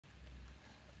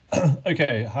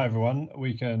Okay, hi everyone.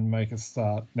 We can make a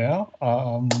start now.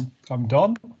 I'm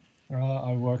Don.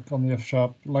 I work on the F#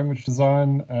 language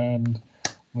design and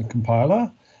the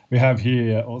compiler. We have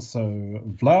here also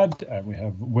Vlad, and we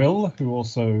have Will, who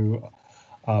also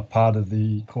are part of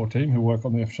the core team who work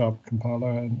on the F#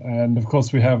 compiler. And of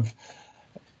course, we have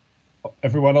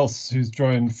everyone else who's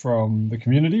joined from the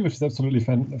community, which is absolutely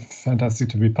fantastic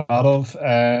to be part of.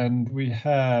 And we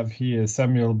have here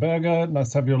Samuel Berger.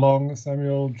 Nice to have you along,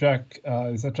 Samuel. Jack,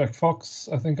 is that Jack Fox?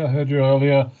 I think I heard you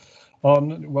earlier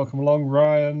on. Welcome along,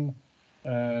 Ryan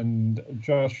and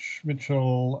Josh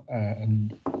Mitchell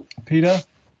and Peter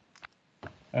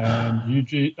and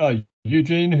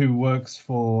Eugene, who works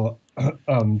for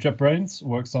JetBrains,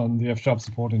 works on the F#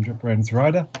 support in JetBrains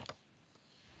Rider.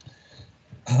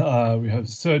 We have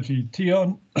Sergey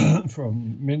Tion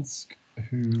from Minsk,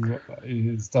 who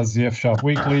does the F#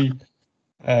 Weekly,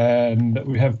 and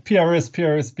we have PRS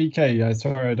BK.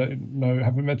 Sorry, I don't know,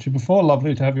 haven't met you before.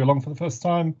 Lovely to have you along for the first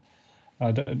time.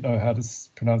 I don't know how to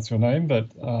pronounce your name, but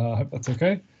I hope that's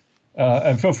okay.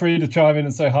 And feel free to chime in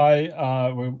and say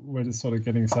hi. We're just sort of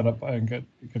getting set up and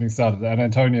getting started. And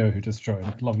Antonio, who just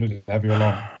joined, lovely to have you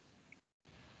along.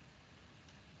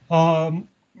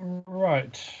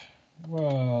 Right.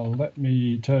 Well, let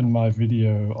me turn my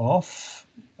video off,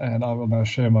 and I will now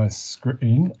share my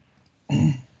screen.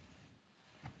 Okay.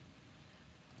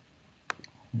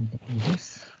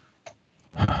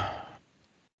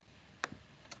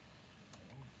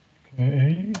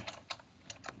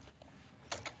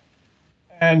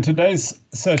 And today's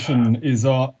session is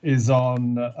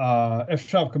on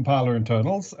F# compiler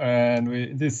internals,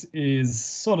 and this is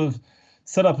sort of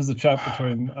set up as a chat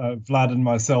between Vlad and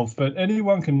myself, but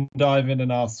anyone can dive in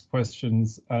and ask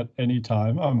questions at any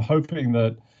time. I'm hoping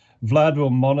that Vlad will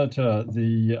monitor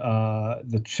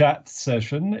the chat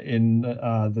session in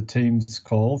the Teams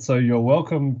call, so you're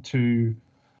welcome to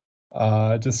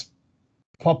just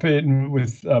pop in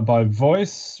with by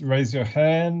voice, raise your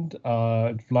hand.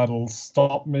 Vlad will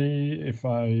stop me if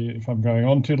I'm going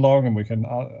on too long, and we can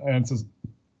answer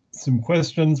some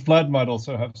questions. Vlad might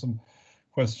also have some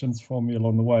questions for me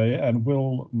along the way, and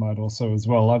Will might also as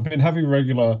well. I've been having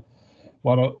regular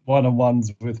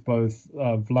one-on-ones with both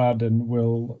Vlad and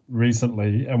Will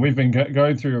recently, and we've been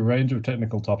going through a range of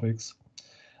technical topics.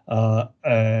 Yeah,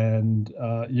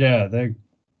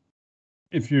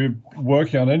 if you're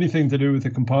working on anything to do with the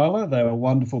compiler, they are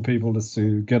wonderful people just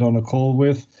to get on a call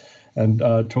with and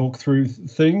talk through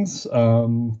things.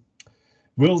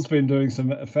 Will's been doing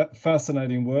some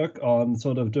fascinating work on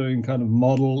sort of doing kind of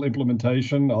model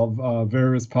implementation of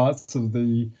various parts of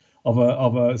a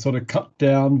sort of cut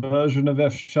down version of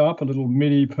F#, a little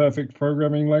mini perfect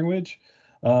programming language,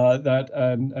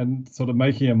 and sort of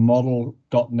making a model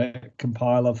 .NET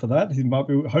compiler for that. He might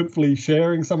be hopefully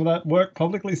sharing some of that work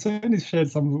publicly soon. He's shared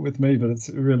some of it with me, but it's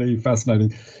really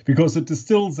fascinating because it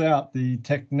distills out the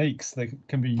techniques that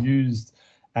can be used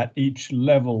at each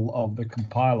level of the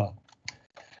compiler.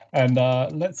 And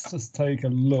let's just take a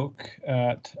look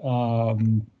at,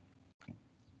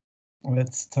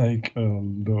 let's take a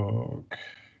look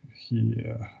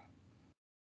here.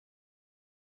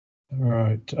 All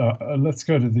right, let's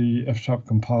go to the F#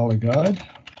 compiler guide.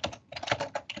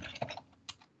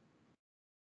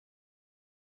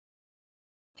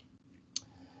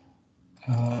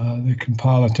 The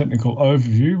compiler technical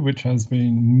overview, which has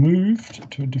been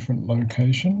moved to a different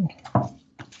location.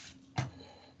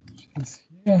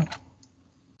 Yeah.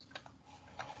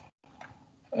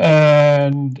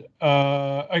 And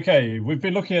okay, we've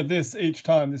been looking at this each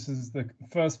time. This is the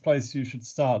first place you should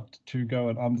start to go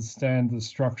and understand the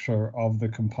structure of the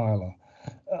compiler.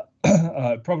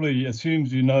 It probably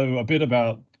assumes you know a bit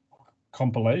about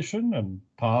compilation and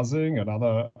parsing and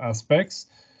other aspects.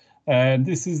 And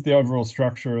this is the overall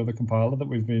structure of the compiler that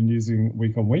we've been using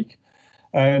week on week.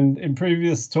 And in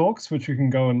previous talks, which you can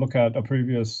go and look at, or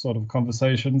previous sort of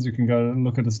conversations, you can go and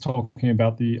look at us talking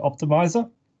about the optimizer.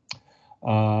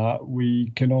 We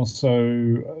can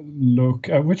also look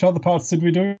at which other parts did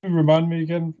we do? Remind me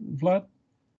again, Vlad.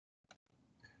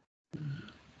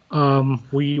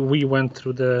 We went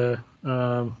through the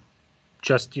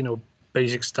just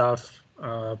basic stuff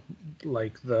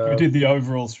like we did the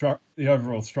overall structure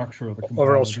of the compiler.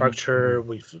 Overall structure.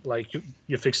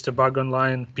 You fixed a bug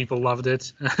online. People loved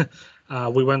it.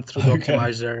 We went through the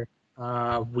optimizer.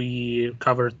 We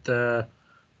covered the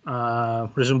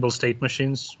reasonable state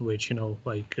machines, which yes,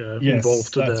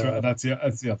 involved that's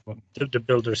the other one. The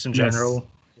builders in general.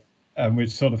 and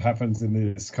which sort of happens in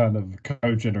this kind of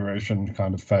code generation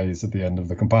kind of phase at the end of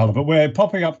the compiler. But we're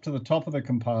popping up to the top of the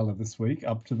compiler this week,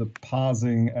 up to the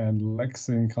parsing and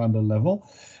lexing kind of level.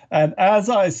 And as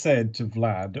I said to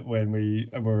Vlad when we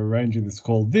were arranging this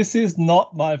call, this is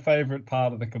not my favorite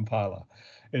part of the compiler.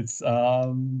 It's I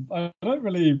don't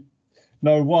really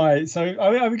know why. So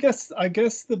I guess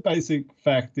the basic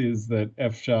fact is that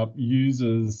F#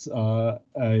 uses a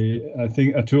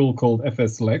tool called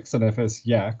fslex and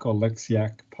fsyak or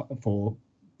lexyak for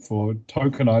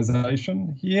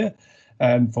tokenization here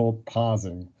and for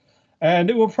parsing. And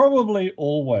it will probably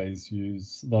always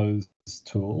use those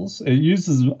tools. It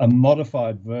uses a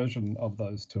modified version of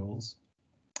those tools.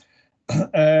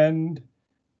 And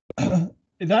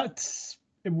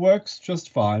it works just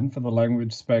fine for the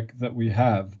language spec that we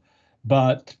have,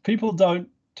 but people don't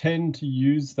tend to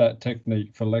use that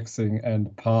technique for lexing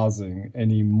and parsing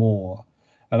anymore.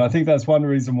 And I think that's one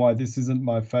reason why this isn't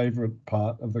my favorite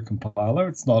part of the compiler.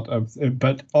 It's not,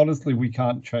 but honestly, we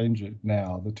can't change it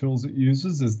now. The tools it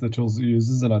uses is the tools it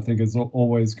uses, and I think it's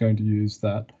always going to use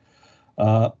that.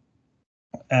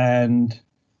 And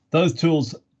those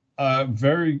tools are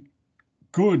very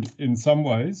good in some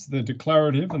ways. They're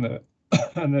declarative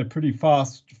and they're pretty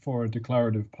fast for a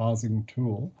declarative parsing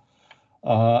tool,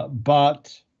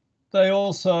 but they're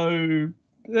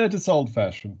just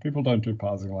old-fashioned. People don't do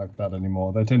parsing like that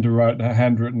anymore. They tend to write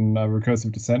handwritten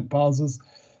recursive descent parsers,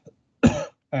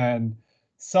 and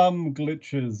some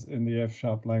glitches in the F#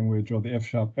 language or the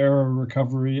F# error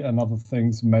recovery and other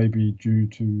things may be due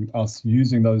to us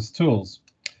using those tools.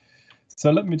 So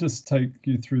let me just take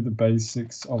you through the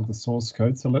basics of the source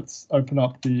code. So let's open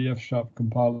up the F#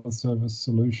 compiler service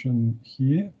solution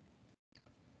here.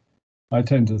 I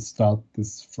tend to start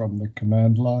this from the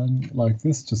command line like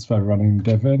this, just by running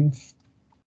devenv.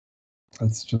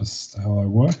 That's just how I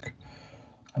work.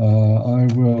 I'm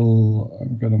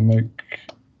going to make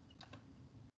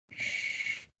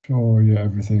sure, yeah,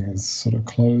 everything is sort of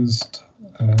closed.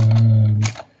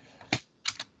 And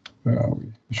where are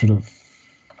we? We should have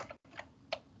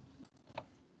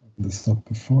this up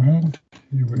beforehand.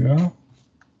 Here we are.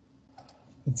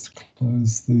 Let's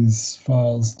close these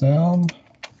files down.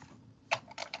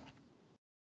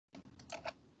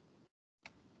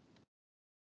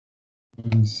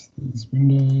 Close these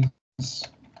windows.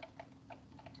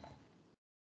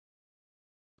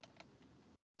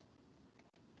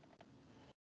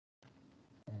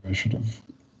 I should have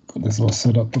got this all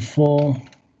set up before.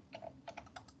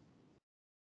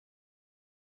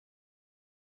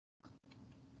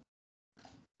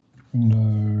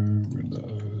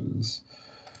 Windows,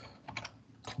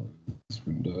 close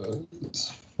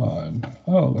Windows, fine.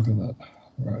 Oh, look at that,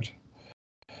 right.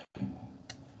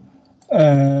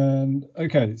 And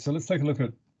okay, so let's take a look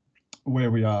at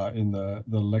where we are in the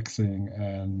lexing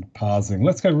and parsing.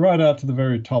 Let's go right out to the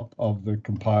very top of the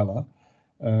compiler,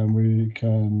 and we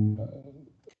can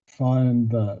find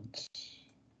that.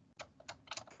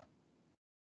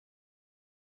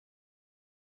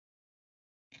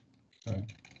 Okay.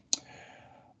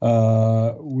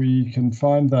 We can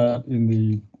find that in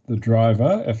the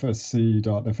driver,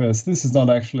 fsc.fs. This is not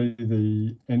actually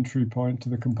the entry point to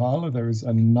the compiler. There is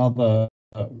another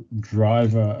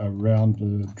driver around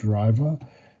the driver,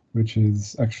 which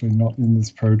is actually not in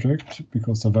this project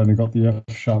because I've only got the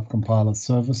F# compiler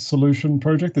service solution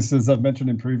project. This is, I've mentioned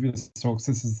in previous talks,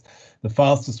 this is the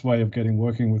fastest way of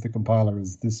working with the compiler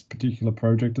is this particular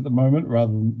project at the moment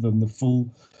rather than the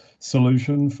full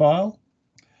solution file.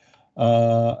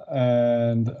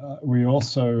 And we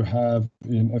also have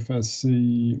in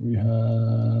FSC, we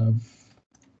have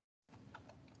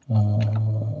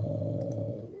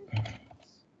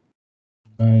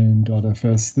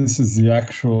main.fs. This is the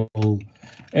actual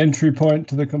entry point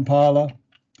to the compiler.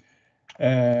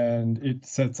 And it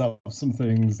sets up some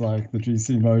things like the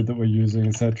GC mode that we're using,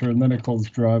 etc. And then it calls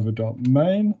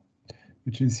driver.main,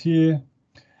 which is here.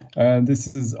 And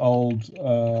this is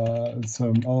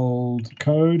some old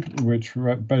code, which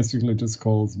basically just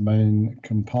calls main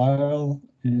compile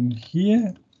in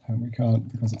here. And we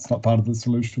can't, because it's not part of the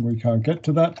solution, we can't get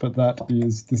to that, but that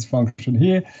is this function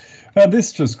here. And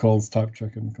this just calls type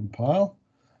check and compile,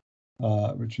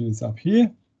 which is up here.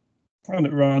 And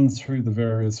it runs through the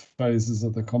various phases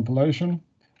of the compilation.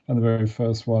 And the very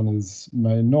first one is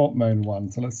main0,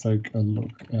 main1. So let's take a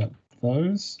look at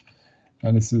those.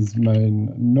 And this is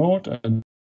main0, and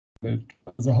it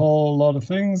does a whole lot of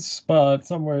things, but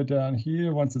somewhere down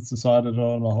here, once it's decided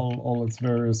on all its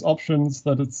various options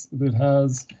that it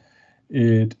has,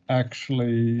 it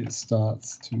actually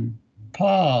starts to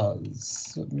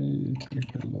parse. Let me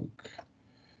take a look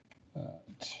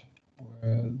at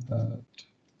where that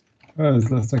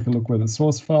let's take a look where the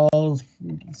source files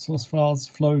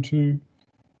flow to,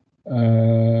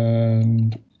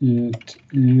 and it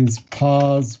is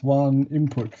pars1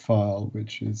 input file,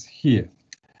 which is here,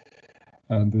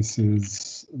 and this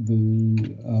is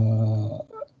the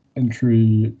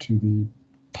entry to the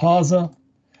parser,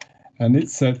 and it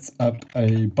sets up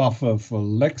a buffer for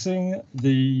lexing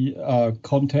the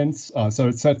contents. So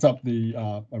it sets up the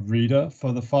a reader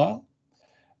for the file,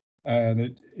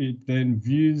 and it then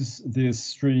views this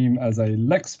stream as a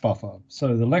lex buffer.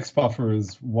 So the lex buffer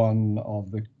is one of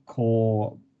the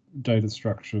core data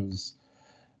structures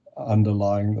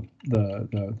underlying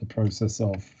the process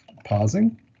of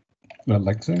parsing,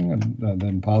 lexing, and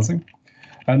then parsing.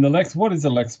 And the lex, what is a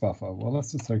lex buffer? Well,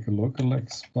 let's just take a look. A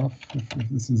lex buff, if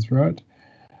this is right.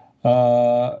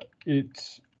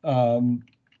 It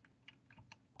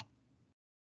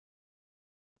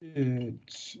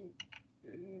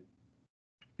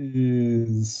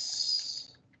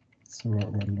is, it's the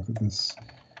right way to look at this.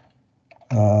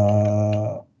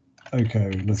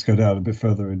 Okay, let's go down a bit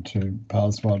further into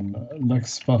pars1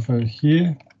 lex buffer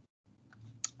here.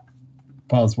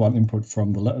 Pars1 input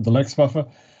from the lex buffer.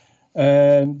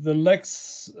 And the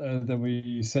lex, then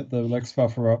we set the lex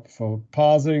buffer up for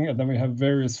parsing, and then we have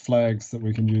various flags that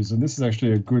we can use. And this is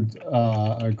actually a good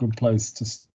place to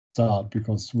start,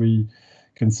 because we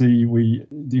can see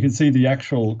you can see the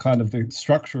actual kind of the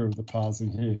structure of the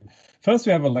parsing here. First,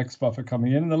 we have a lex buffer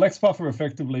coming in, and the lex buffer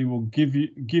effectively will give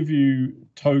you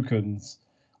tokens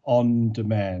on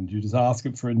demand. You just ask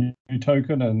it for a new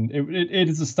token, and it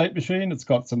is a state machine. It's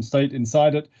got some state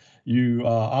inside it. You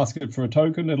ask it for a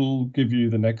token, it'll give you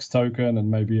the next token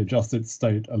and maybe adjust its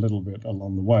state a little bit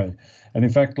along the way. And in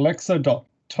fact,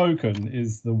 lexer.token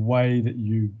is the way that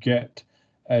you get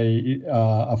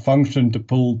a function to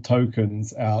pull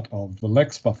tokens out of the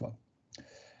lex buffer.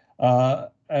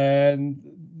 And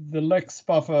the lex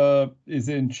buffer is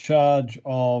in charge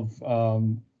of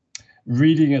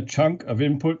reading a chunk of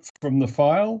input from the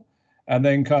file and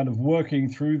then kind of working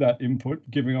through that input,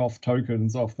 giving off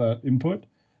tokens off that input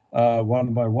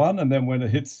one by one. And then when it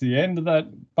hits the end of that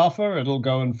buffer, it'll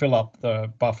go and fill up the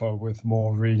buffer with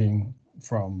more reading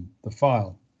from the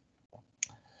file.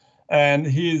 And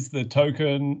here's the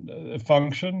token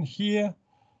function here,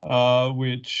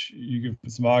 which you give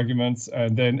some arguments,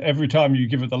 and then every time you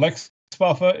give it the lex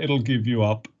buffer, it'll give you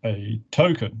up a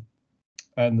token.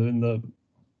 And then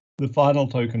the final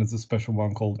token is a special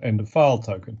one called end of file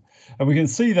token. And we can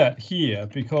see that here,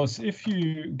 because if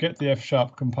you get the F#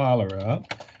 compiler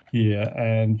out here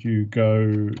and you go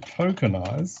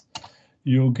tokenize,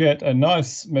 you'll get a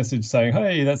nice message saying,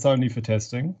 hey, that's only for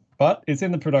testing, but it's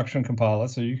in the production compiler,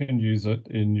 so you can use it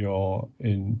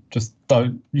just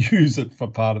don't use it for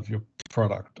part of your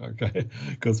product, okay?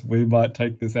 Because we might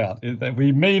take this out.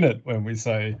 We mean it when we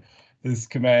say this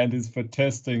command is for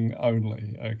testing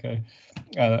only, okay?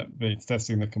 That means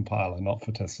testing the compiler, not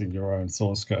for testing your own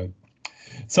source code.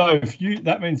 So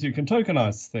that means you can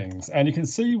tokenize things, and you can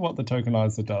see what the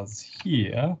tokenizer does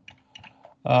here.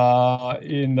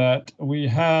 In that we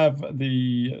have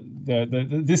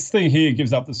this thing here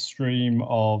gives up the stream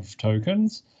of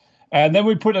tokens, and then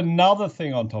we put another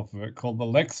thing on top of it called the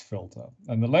lex filter.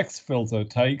 And the lex filter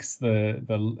takes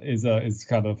is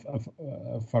kind of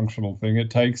a functional thing.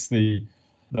 It takes the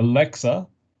lexer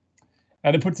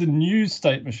and it puts a new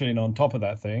state machine on top of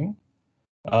that thing,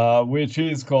 which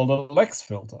is called a lex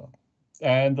filter.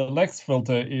 And the lex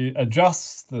filter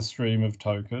adjusts the stream of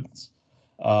tokens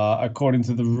according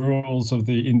to the rules of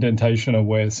the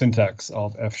indentation-aware syntax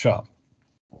of F#.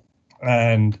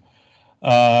 And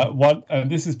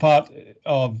this is part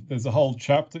of, there's a whole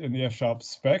chapter in the F#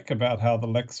 spec about how the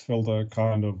lex filter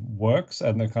kind of works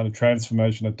and the kind of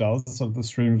transformation it does of the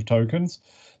stream of tokens.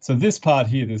 So this part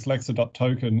here, this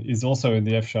lexer.token, is also in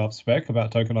the F# spec about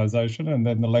tokenization, and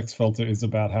then the lex filter is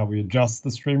about how we adjust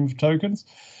the stream of tokens.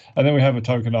 And then we have a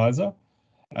tokenizer,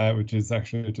 which is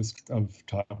actually just of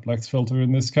type lex filter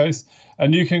in this case.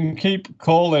 And you can keep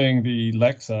calling the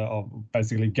lexer of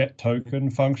basically get token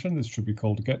function. This should be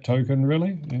called get token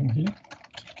really in here.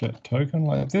 Get token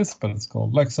like this, but it's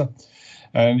called lexer.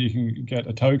 And you can get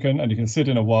a token and you can sit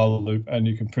in a while loop and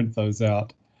you can print those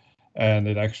out. And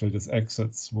it actually just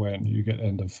exits when you get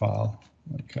end of file.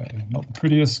 Okay, not the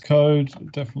prettiest code,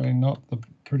 definitely not the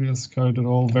prettiest code at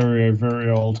all. Very, very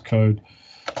old code.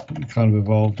 Kind of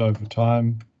evolved over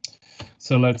time.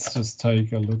 So let's just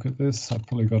take a look at this. I've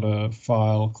probably got a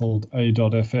file called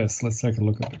a.fs. Let's take a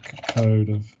look at the code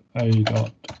of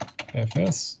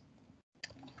a.fs.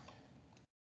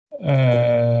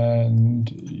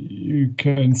 And you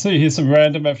can see here's some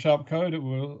random F# code. It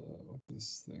will,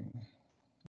 this thing.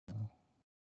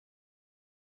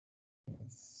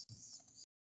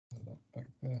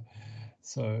 there.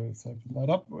 So let's open that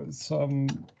up with some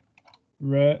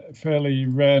fairly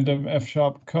random F#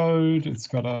 code. It's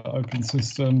got an open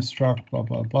system, struct, blah,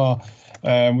 blah, blah.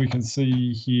 And we can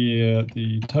see here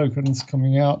the tokens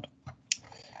coming out.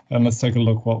 And let's take a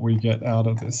look what we get out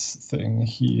of this thing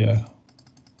here.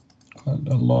 Quite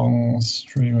a long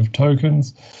stream of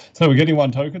tokens. So we're getting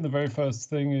one token. The very first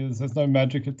thing is there's no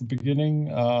magic at the beginning.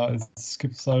 It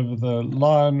skips over the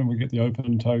line and we get the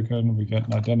open token. We get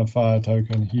an identifier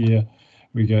token here.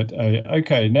 We get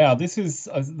okay, now this is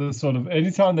the sort of,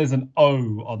 anytime there's an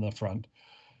O on the front,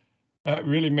 that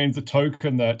really means a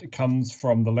token that comes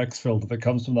from the Lex filter, that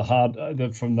comes from the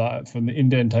from the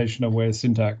indentation aware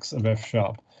syntax of F#.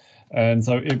 And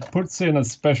so it puts in a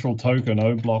special token,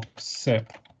 O block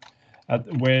sep,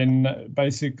 when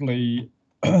basically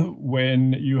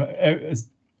when you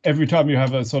every time you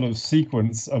have a sort of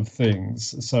sequence of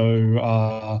things.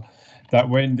 So that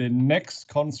when the next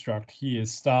construct here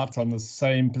starts on the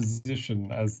same position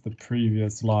as the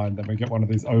previous line, then we get one of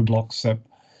these O block sep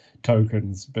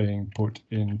tokens being put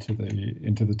into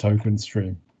the token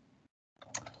stream.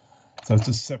 So it's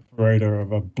a separator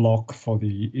of a block for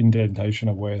the indentation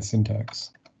aware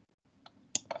syntax.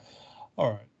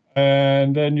 All right,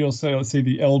 and then you'll see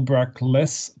the lbrac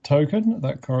less token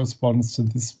that corresponds to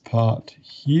this part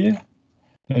here.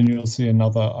 Then you'll see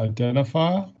another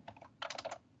identifier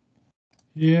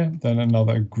here, then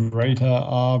another greater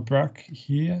rbrac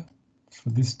here for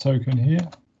this token here.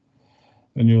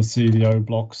 Then you'll see the O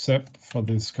block sep for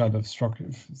this kind of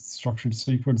structured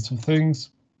sequence of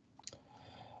things.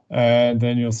 And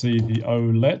then you'll see the O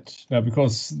let. Now,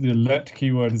 because the let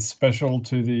keyword is special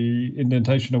to the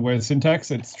indentation aware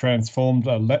syntax, it's transformed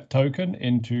a let token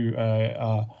into an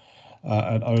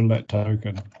O let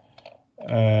token.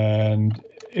 And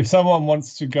if someone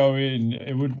wants to go in,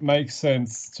 it would make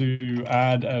sense to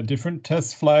add a different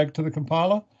test flag to the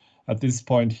compiler at this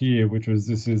point here, which was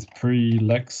this is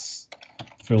pre-Lex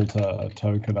filter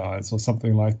tokenize or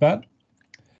something like that.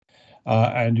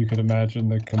 And you could imagine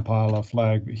the compiler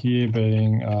flag here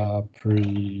being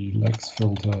pre-Lex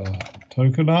filter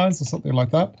tokenize or something like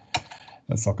that.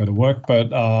 That's not going to work,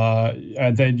 but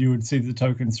and then you would see the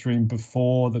token stream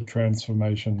before the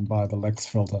transformation by the Lex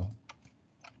filter.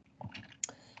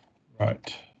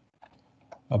 Right,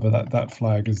 but that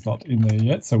flag is not in there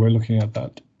yet, so we're looking at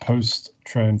that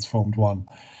post-transformed one.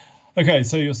 Okay,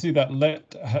 so you'll see that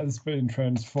let has been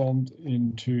transformed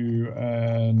into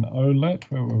an OLET.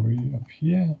 Where were we? Up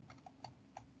here.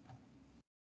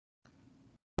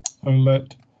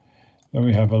 OLET. Then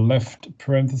we have a left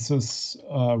parenthesis,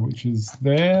 which is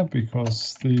there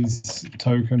because these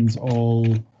tokens all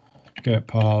get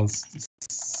parsed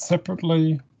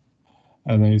separately.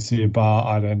 And then you see a bar,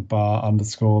 ident bar,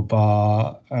 underscore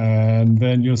bar, and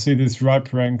then you'll see this right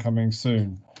paren coming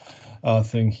soon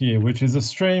thing here, which is a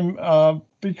stream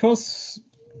because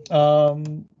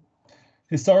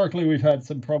historically we've had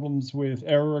some problems with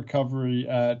error recovery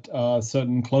at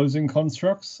certain closing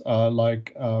constructs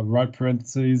like right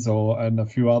parentheses and a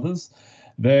few others.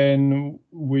 Then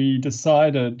we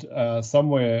decided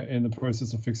somewhere in the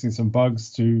process of fixing some bugs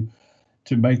to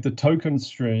make the token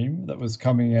stream that was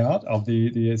coming out of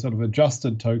the sort of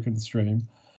adjusted token stream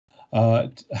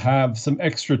have some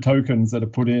extra tokens that are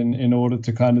put in order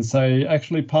to kind of say,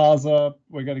 actually, parser,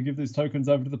 we're going to give these tokens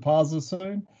over to the parser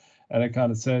soon. And it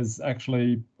kind of says,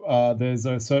 actually, there's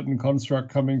a certain construct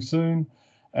coming soon.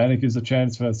 And it gives a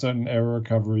chance for certain error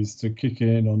recoveries to kick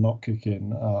in or not kick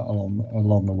in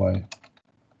along the way.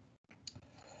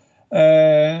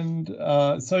 And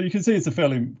so you can see it's a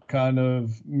fairly kind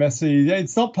of messy,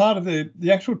 it's not part of the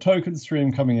actual token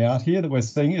stream coming out here that we're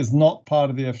seeing is not part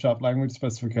of the F# language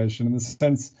specification. In the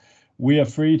sense, we are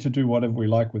free to do whatever we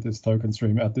like with this token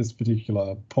stream at this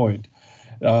particular point.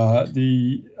 At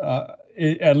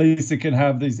least it can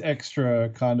have these extra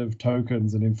kind of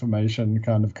tokens and information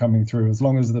kind of coming through, as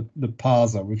long as the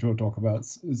parser, which we'll talk about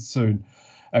soon,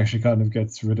 actually kind of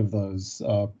gets rid of those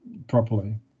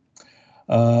properly.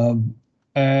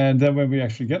 And then when we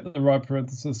actually get the right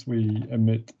parenthesis, we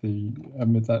emit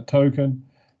that token.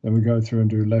 Then we go through and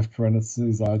do left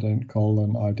parentheses, ident,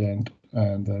 colon, ident,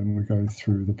 and then we go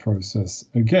through the process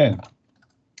again.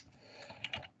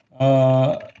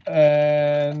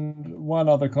 And one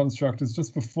other construct is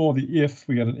just before the if,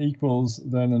 we get an equals,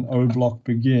 then an O block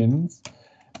begins.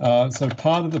 So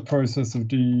part of the process of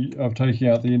taking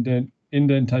out the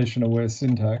indentation aware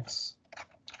syntax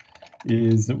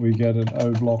is that we get an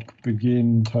O block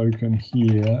begin token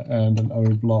here and an O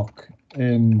block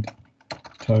end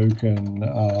token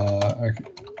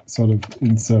sort of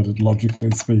inserted,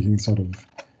 logically speaking, sort of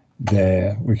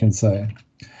there, we can say.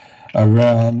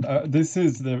 around. This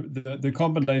is the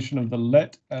combination of the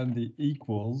let and the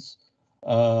equals.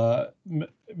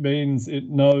 Means it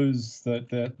knows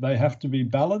that they have to be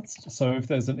balanced. So if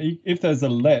there's a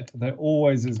let, there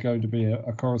always is going to be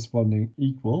a corresponding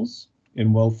equals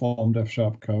in well-formed F#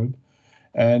 code,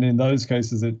 and in those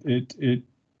cases, it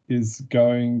is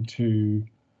going to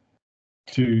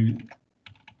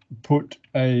put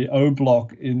a O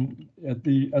block in at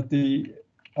the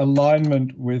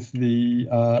alignment with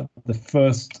the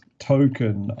first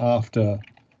token after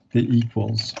the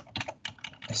equals.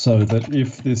 So that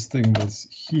if this thing was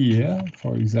here,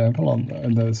 for example,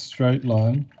 in the straight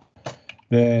line,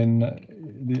 then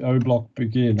the O block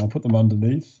begin, I'll put them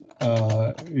underneath,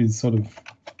 is sort of,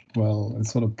 well,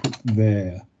 it's sort of put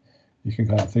there. You can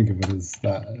kind of think of it as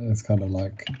that. It's kind of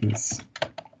like this.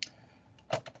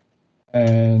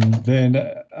 And then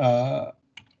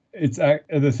it's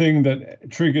the thing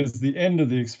that triggers the end of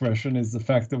the expression is the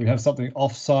fact that we have something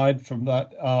offside from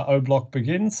that O block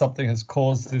begin. Something has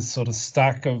caused this sort of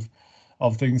stack of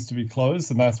things to be closed,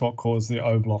 and that's what caused the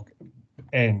O block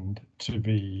end to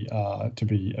be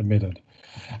emitted.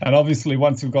 And obviously,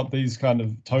 once you've got these kind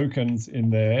of tokens in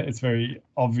there, it's very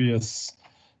obvious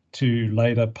to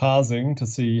later parsing to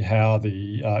see how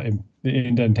the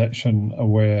indentation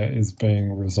aware is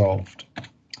being resolved.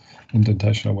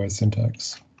 Indentation aware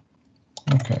syntax.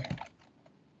 Okay.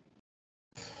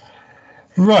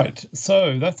 Right,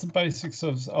 so that's the basics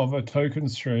of a token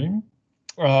stream.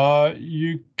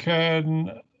 You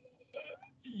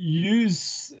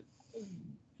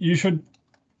should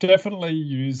definitely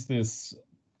use this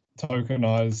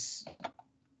tokenize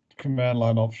command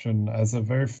line option as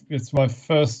it's my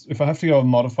first, if I have to go and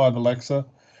modify the Lexer,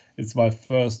 it's my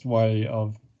first way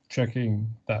of checking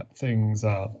that things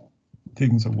are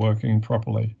working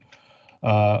properly.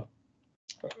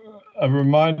 A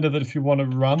reminder that if you want to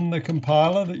run the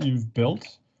compiler that you've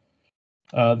built,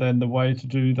 then the way to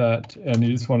do that, and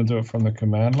you just want to do it from the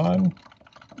command line,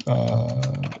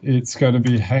 it's going to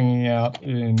be hanging out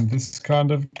in this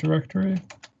kind of directory.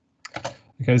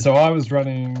 Okay, so I was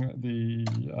running the,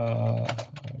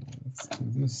 let's do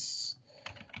this,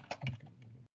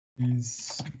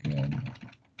 these again.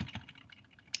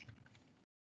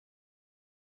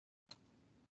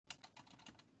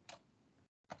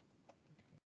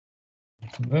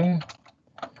 There.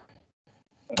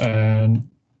 And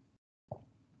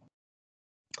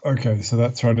okay, so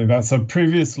that's running that. So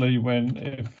previously,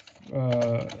 if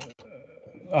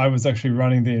I was actually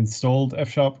running the installed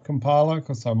F# compiler,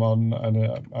 because I'm on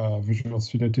a Visual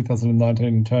Studio 2019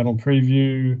 internal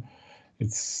preview.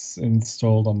 It's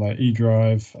installed on my E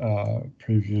drive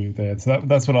preview there. So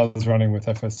that's what I was running with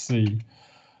FSC.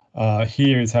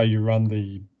 Here is how you run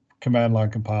the command line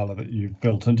compiler that you've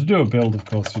built. And to do a build, of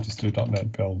course, you just do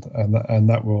 .NET build, and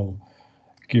that will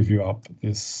give you up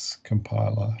this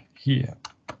compiler here.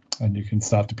 And you can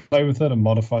start to play with it and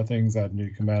modify things, add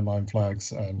new command line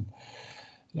flags, and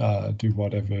do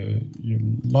whatever you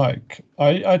like.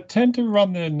 I tend to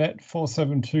run the Net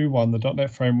 472 one, the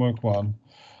 .NET Framework one.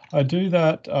 I do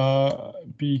that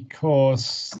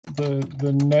because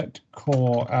the Net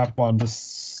Core app one,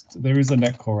 there is a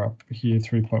Net Core app here,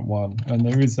 3.1, and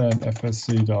there is an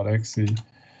fsc.exe.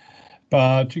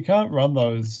 But you can't run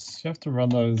those. You have to run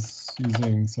those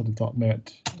using sort of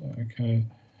 .NET. Okay.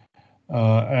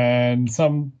 And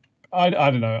I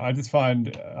don't know. I just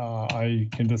find I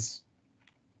can just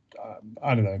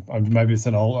I don't know. Maybe it's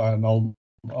an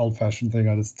old-fashioned thing.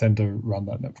 I just tend to run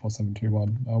that Net 472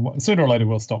 one. Sooner or later,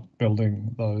 we'll stop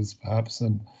building those perhaps,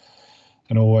 and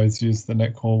always use the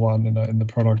Net Core one in the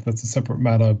product. That's a separate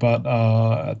matter. But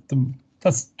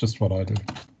that's just what I do.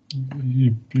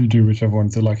 You do whichever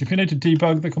ones you like. If you need to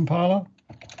debug the compiler,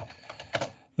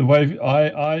 the way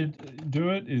I do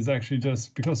it is actually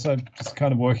just because I'm just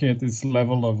kind of working at this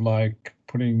level of like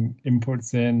putting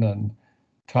inputs in and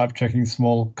type checking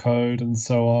small code and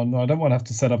so on. I don't want to have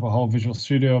to set up a whole Visual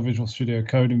Studio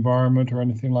Code environment or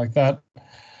anything like that.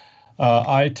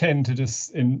 I tend to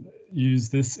just use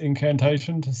this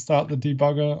incantation to start the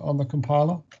debugger on the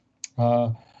compiler.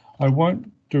 I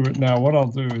won't do it now. What I'll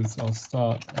do is I'll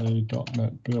start a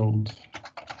 .NET build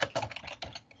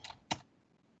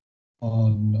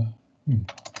on, did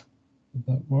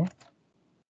that work?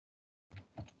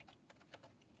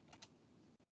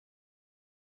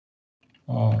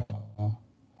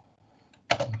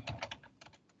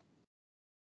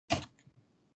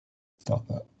 Start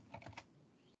that.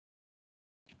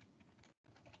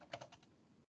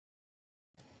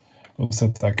 We'll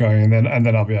set that going, and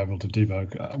then I'll be able to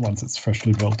debug once it's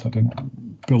freshly built. I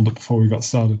didn't build it before we got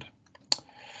started.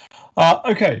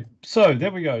 Okay, so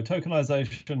there we go,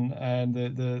 tokenization and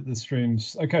the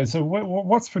streams. Okay, so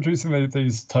what's producing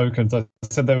these tokens? I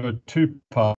said there were two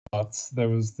parts. There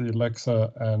was the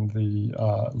Lexer and the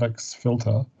Lex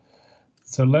filter.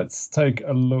 So let's take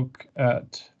a look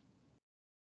at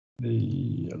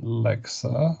the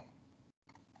Lexer.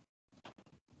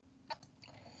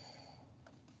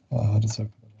 Just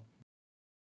open it up.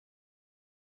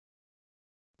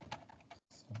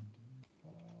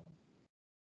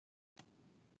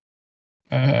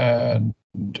 And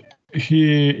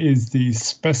here is the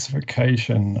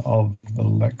specification of the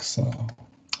Lexer.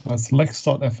 That's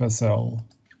lex.fsl.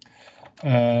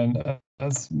 And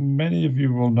as many of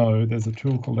you will know, there's a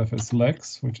tool called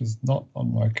fslex, which is not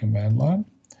on my command line,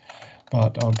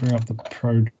 but I'll bring up the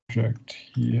project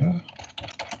here.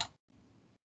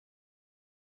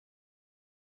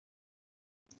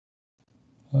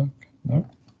 Okay, no,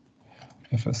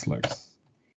 fslex.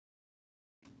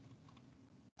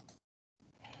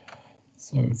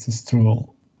 So it's this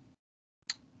tool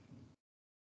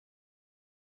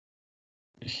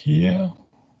here.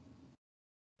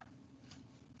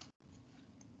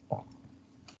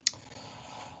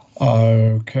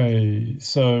 Okay,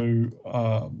 so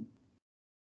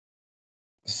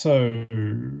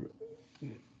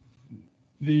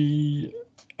the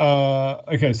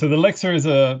okay, so the Lexer is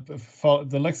the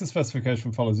Lexer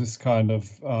specification follows this kind of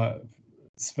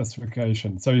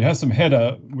specification. So you have some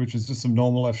header, which is just some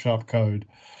normal F# code,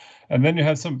 and then you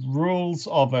have some rules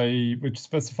of which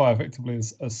specify effectively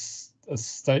as a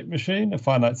state machine, a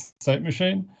finite state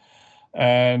machine,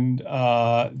 and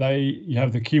you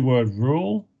have the keyword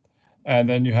rule. And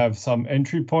then you have some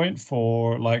entry point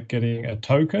for like getting a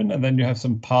token, and then you have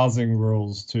some parsing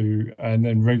rules and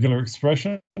then regular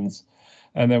expressions.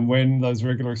 And then when those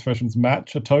regular expressions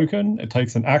match a token, it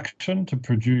takes an action to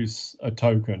produce a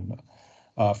token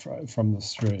from the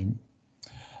stream.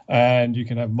 And you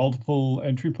can have multiple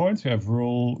entry points. You have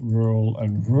rule, rule,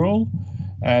 and rule.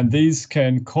 And these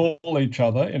can call each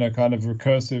other in a kind of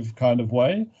recursive kind of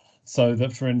way. So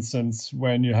that, for instance,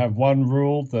 when you have one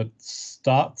rule that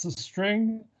starts a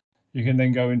string, you can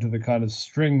then go into the kind of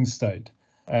string state,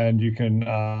 and you can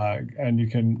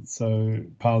so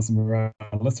parse them around.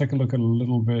 Let's take a look at a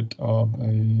little bit of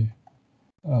a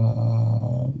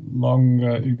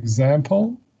longer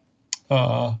example.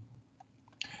 So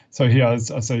here,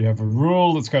 so you have a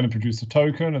rule that's going to produce a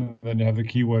token, and then you have the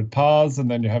keyword parse, and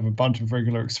then you have a bunch of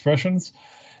regular expressions.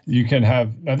 You can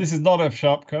have, now this is not F#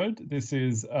 code, this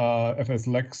is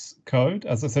fslex code.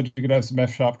 As I said, you could have some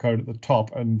F# code at the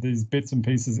top, and these bits and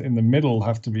pieces in the middle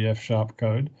have to be F#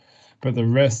 code, but the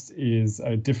rest is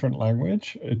a different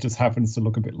language. It just happens to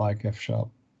look a bit like F#.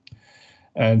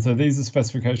 And so these are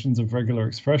specifications of regular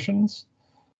expressions.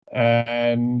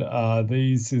 And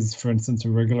these is, for instance, a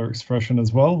regular expression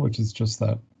as well, which is just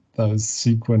those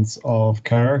sequence of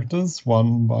characters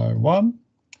one by one.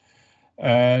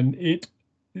 And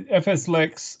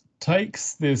fslex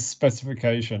takes this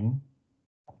specification,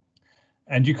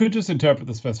 and you could just interpret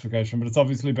the specification, but it's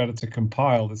obviously better to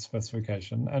compile this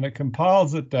specification, and it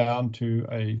compiles it down to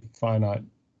a finite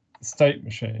state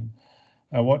machine.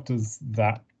 And what does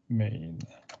that mean?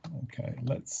 Okay,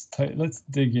 let's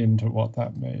dig into what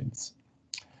that means.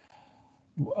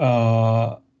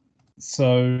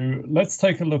 So let's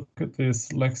take a look at this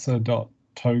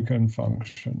lexer.token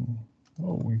function.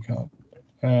 Oh, we can't.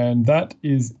 And that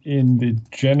is in the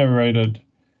generated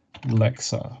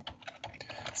Lexer.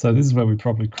 So this is where we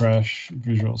probably crash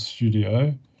Visual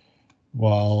Studio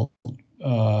while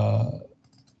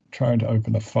trying to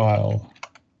open a file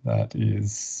that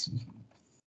is,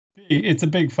 it's a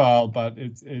big file, but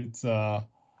it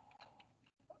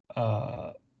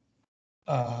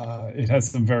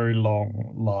has some very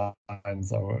long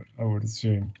lines, I would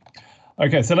assume.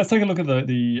 Okay, so let's take a look at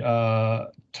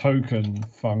the token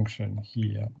function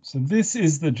here. So this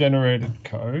is the generated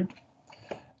code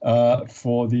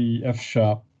for the F#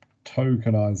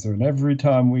 tokenizer, and every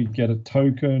time we get a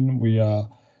token, we are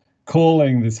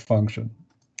calling this function.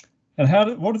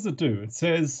 And what does it do? It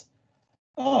says,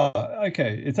 oh,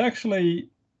 okay, it's actually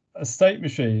a state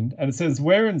machine, and it says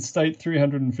we're in state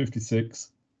 356,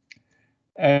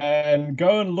 and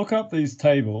go and look up these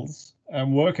tables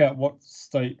and work out what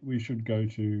state we should go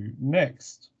to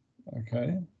next.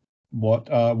 Okay, what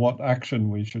action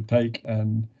we should take,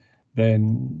 and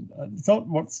then it's not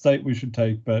what state we should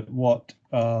take, but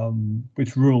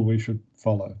which rule we should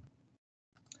follow.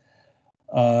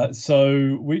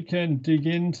 So we can dig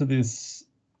into this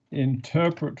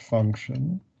interpret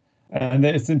function, and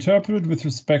it's interpreted with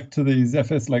respect to these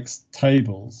fslex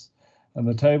tables. And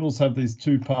the tables have these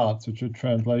two parts, which are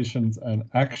translations and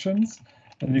actions.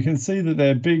 And you can see that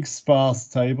they're big, sparse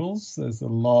tables. There's a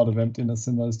lot of emptiness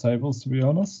in those tables, to be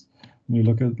honest, when you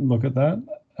look at that.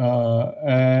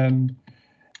 And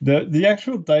the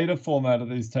actual data format of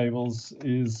these tables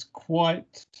is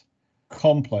quite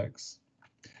complex,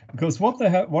 because what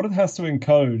it has to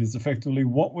encode is effectively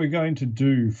what we're going to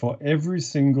do for every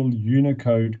single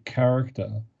Unicode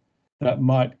character that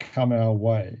might come our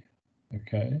way.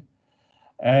 Okay.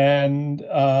 And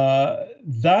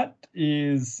that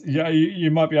is, yeah,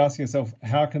 you might be asking yourself,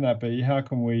 how can that be? How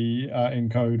can we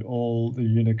encode all the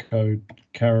Unicode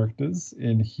characters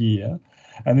in here?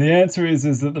 And the answer is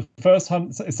that the first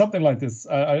something like this.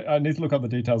 I need to look up the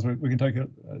details. We can take a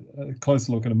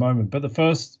closer look in a moment. But the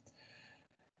first,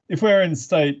 if we're in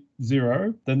state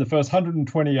 0, then the first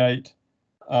 128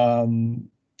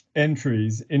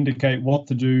 entries indicate what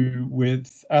to do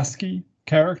with ASCII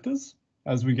characters,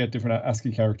 as we get different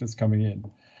ASCII characters coming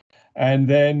in. And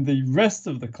then the rest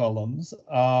of the columns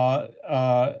are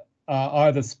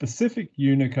either specific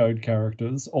Unicode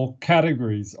characters or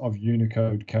categories of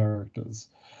Unicode characters,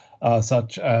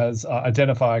 such as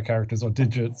identifier characters or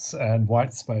digits and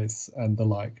white space and the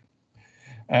like.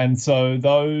 And so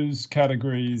those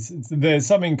categories, there's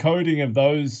some encoding of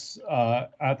those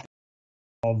at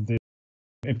the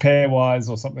pairwise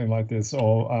or something like this,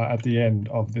 or at the end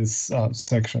of this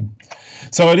section.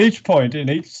 So at each point in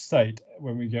each state,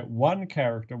 when we get one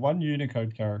character, one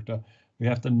Unicode character, we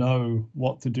have to know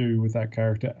what to do with that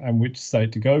character and which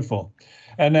state to go for.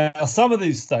 And now some of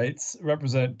these states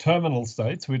represent terminal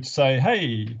states, which say,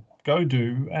 hey, go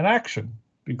do an action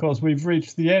because we've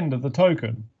reached the end of the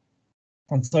token.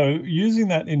 And so using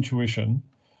that intuition,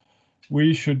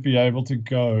 we should be able to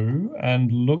go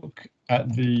and look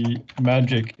at the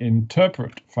magic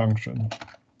interpret function,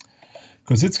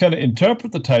 because it's going to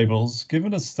interpret the tables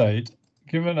given a state,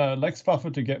 given a Lex buffer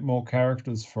to get more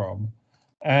characters from,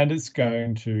 and it's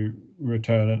going to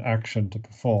return an action to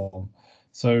perform.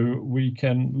 So we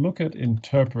can look at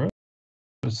interpret,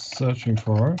 just searching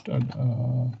for it,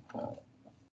 and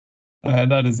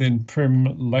that is in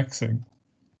prim lexing.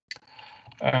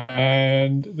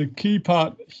 And the key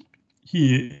part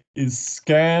here is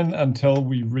scan until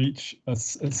we reach a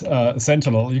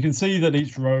sentinel. You can see that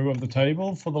each row of the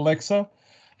table for the Lexer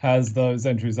has those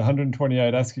entries,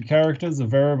 128 ASCII characters, a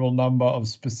variable number of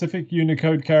specific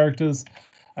Unicode characters,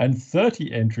 and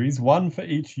 30 entries, one for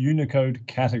each Unicode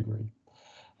category.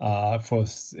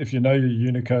 If you know your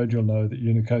Unicode, you'll know that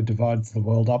Unicode divides the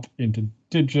world up into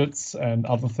digits and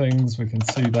other things. We can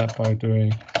see that by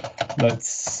doing, let's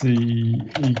see,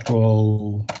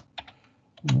 equal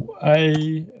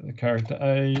A, the character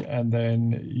A, and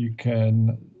then you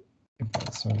can,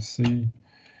 see,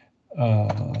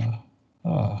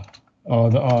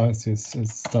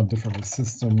 it's done differently.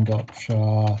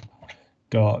 System.char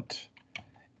dot,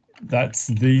 that's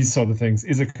these sort of things.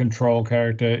 Is it a control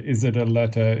character? Is it a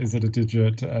letter? Is it a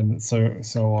digit? And so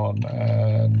on.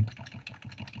 And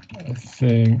I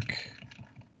think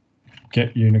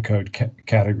get Unicode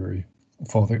category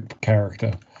for the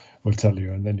character will tell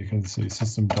you, and then you can see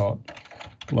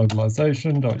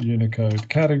system.globalization.unicode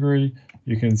category.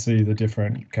 You can see the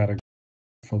different categories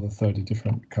for the 30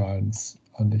 different kinds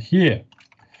under here.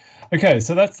 Okay,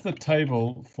 so that's the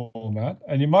table format,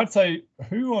 and you might say,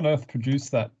 who on earth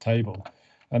produced that table?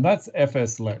 And that's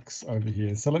FSLex over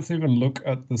here. So let's even look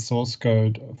at the source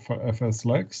code for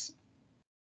FSLex.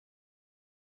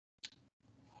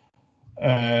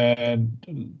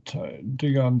 And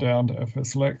dig on down to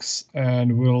FSLex,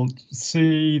 and we'll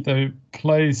see the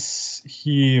place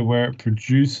here where it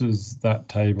produces that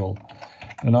table.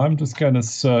 And I'm just going to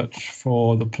search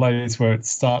for the place where it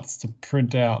starts to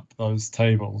print out those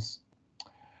tables.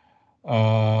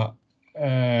 And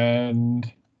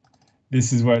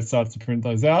this is where it starts to print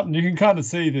those out. And you can kind of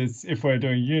see this, if we're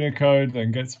doing Unicode,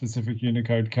 then get specific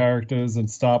Unicode characters and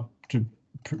start to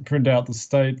print out the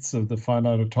states of the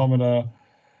finite automata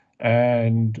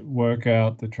and work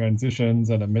out the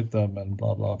transitions and emit them and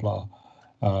blah, blah, blah.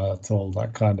 It's all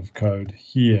that kind of code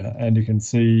here. And you can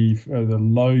see the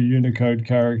low Unicode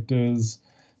characters,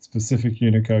 specific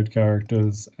Unicode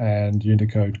characters, and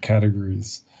Unicode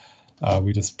categories.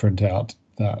 We just print out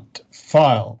that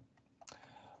file.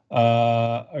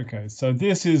 Okay, so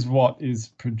this is what is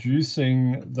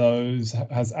producing those,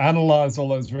 has analyzed all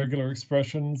those regular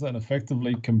expressions and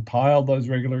effectively compiled those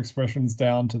regular expressions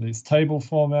down to this table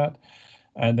format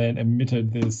and then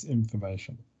emitted this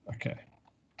information. Okay.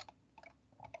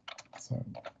 So,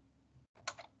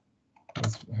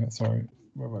 sorry,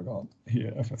 where have I gone?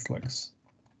 Here, FSLex.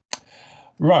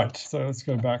 Right, so let's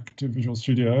go back to Visual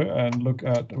Studio and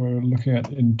we're looking at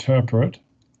interpret.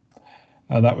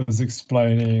 And that was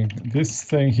explaining this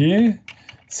thing here.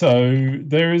 So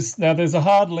there's a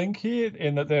hard link here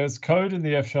in that there's code in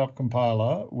the F#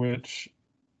 compiler which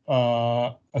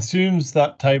assumes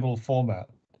that table format.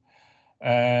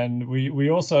 And we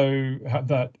also have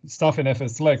that stuff in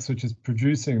FSLex, which is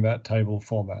producing that table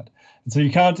format. And so you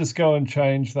can't just go and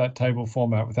change that table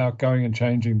format without going and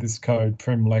changing this code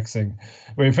prim lexing.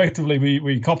 We effectively,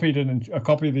 we copied a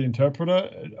copy of the interpreter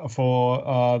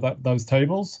for those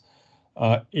tables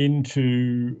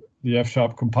into the F#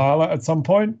 compiler at some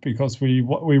point, because we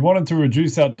wanted to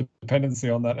reduce our dependency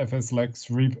on that FSLex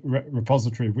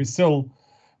repository. We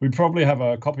probably have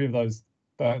a copy of those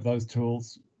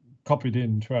tools copied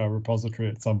into our repository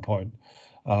at some point.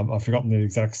 I've forgotten the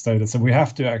exact status, and we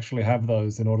have to actually have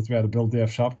those in order to be able to build the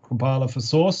F# compiler for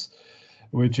source,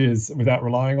 which is without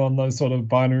relying on those sort of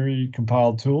binary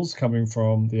compiled tools coming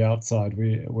from the outside,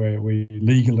 where we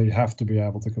legally have to be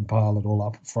able to compile it all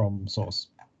up from source.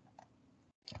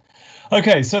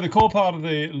 Okay, so the core part of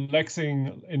the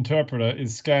lexing interpreter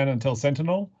is scan and tell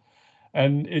sentinel,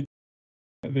 and it's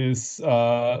this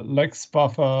lex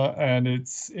buffer, and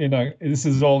this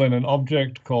is all in an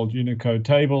object called Unicode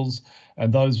tables,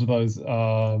 and those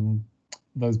are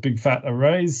those big fat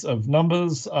arrays of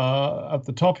numbers at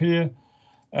the top here,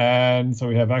 and so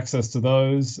we have access to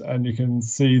those, and you can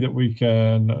see that we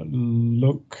can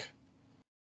look,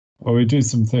 well, we do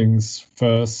some things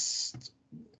first,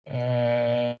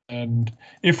 and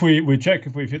if we check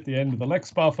if we've hit the end of the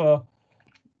lex buffer,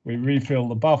 we refill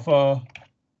the buffer.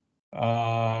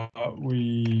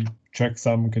 We check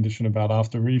some condition about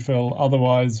after refill.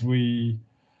 Otherwise, we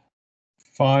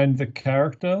find the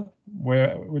character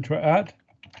which we're at.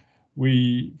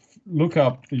 We look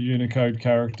up the Unicode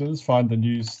characters, find the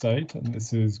new state, and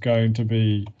this is going to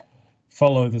be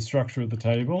follow the structure of the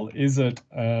table. Is it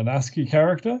an ASCII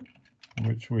character,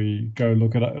 which we go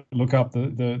look up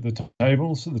the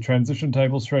tables, the transition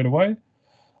table straight away.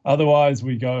 Otherwise,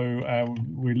 we go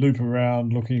and we loop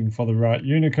around looking for the right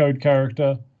Unicode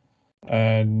character,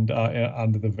 and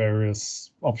under the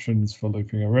various options for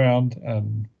looping around,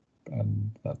 and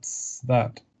that's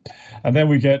that. And then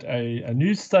we get a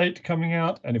new state coming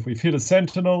out, and if we've hit a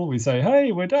sentinel, we say,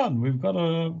 "Hey, we're done. We've got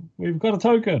a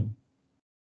token."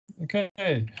 Okay,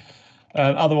 and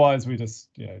otherwise we just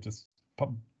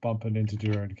bump an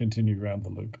integer and continue around the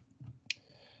loop.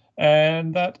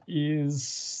 And that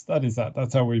is that.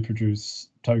 That's how we produce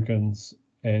tokens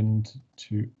end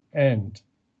to end.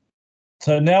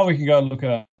 So now we can go and look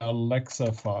at our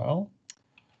Lexer file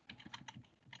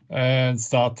and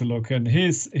start to look. And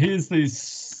here's the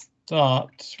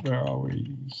start. Where are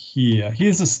we? Here.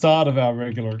 Here's the start of our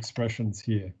regular expressions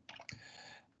here.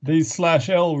 These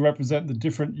 /L represent the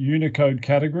different Unicode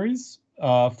categories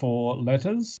for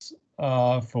letters.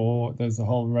 There's a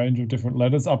whole range of different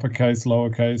letters, uppercase,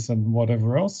 lowercase, and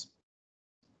whatever else.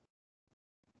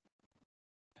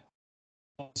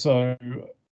 So you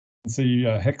can see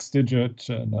a hex digit,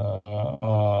 and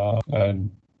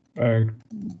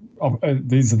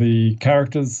these are the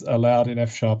characters allowed in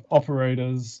F#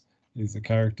 operators. These are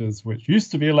characters which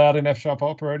used to be allowed in F#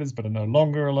 operators, but are no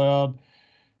longer allowed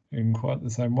in quite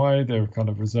the same way. They're kind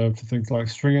of reserved for things like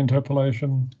string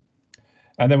interpolation.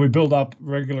 And then we build up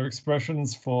regular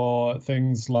expressions for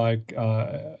things like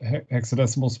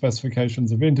hexadecimal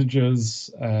specifications of integers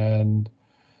and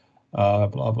blah,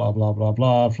 blah, blah, blah,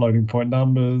 blah, floating point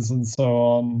numbers and so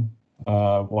on.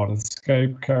 What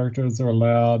escape characters are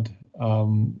allowed.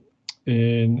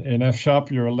 In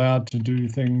F#, you're allowed to do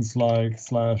things like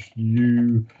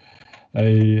 /u,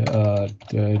 a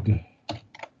dead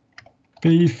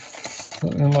beef,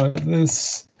 something like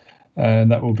this.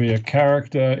 And that will be a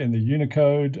character in the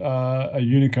Unicode, a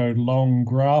Unicode long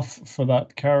graph for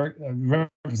that character,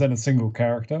 represent a single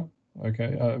character,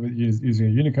 okay, using a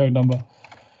Unicode number,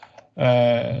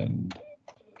 and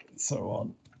so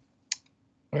on.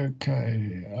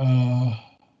 Okay,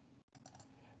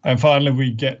 and finally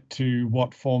we get to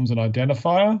what forms an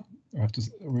identifier.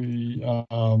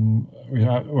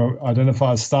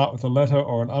 Identifiers start with a letter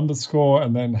or an underscore,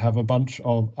 and then have a bunch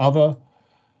of other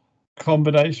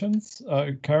combinations,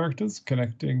 characters,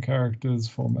 connecting characters,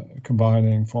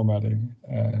 combining, formatting,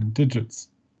 and digits.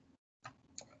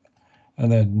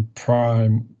 And then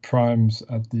primes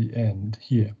at the end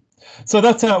here. So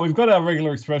that's how we've got our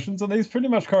regular expressions, and these pretty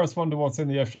much correspond to what's in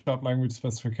the F# language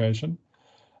specification.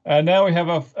 And now we have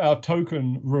our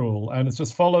token rule, and it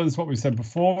just follows what we said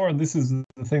before, and this is the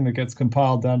thing that gets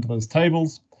compiled down to those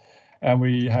tables. And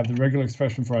we have the regular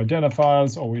expression for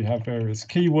identifiers, or we have various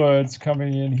keywords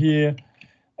coming in here.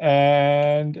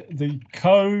 And the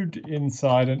code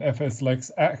inside an FSLex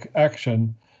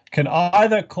action can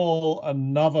either call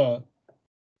another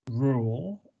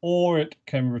rule, or it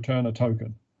can return a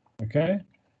token. Okay,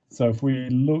 so if we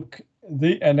look,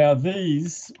 and now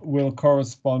these will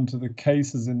correspond to the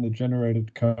cases in the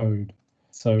generated code.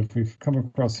 So if we've come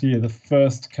across here, the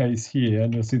first case here,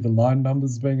 and you'll see the line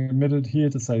numbers being emitted here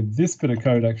to say this bit of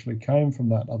code actually came from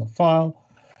that other file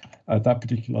at that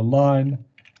particular line,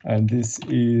 and this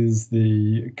is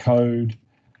the code.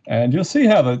 And you'll see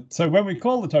how so when we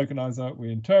call the tokenizer,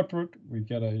 we interpret, we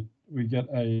get a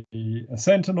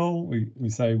sentinel, we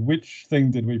say which thing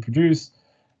did we produce,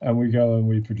 and we go and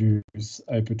we produce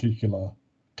a particular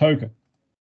token.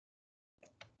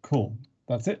 Cool,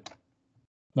 that's it.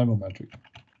 No more magic.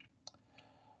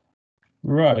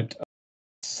 Right.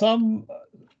 Some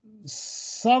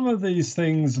of these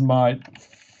things might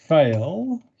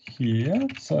fail here,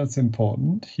 so that's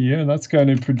important here, and that's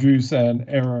going to produce an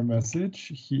error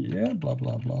message here, blah,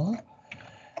 blah, blah.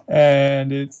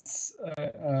 And it's,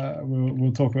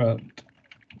 we'll talk about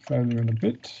failure in a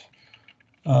bit.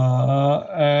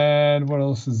 And what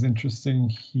else is interesting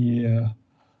here?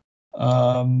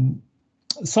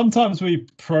 Sometimes we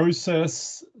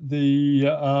process the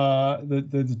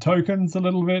tokens a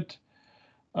little bit.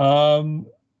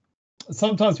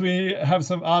 Sometimes we have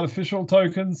some artificial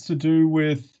tokens to do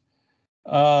with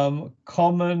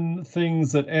common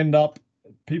things that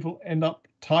people end up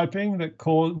typing that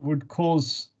would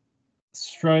cause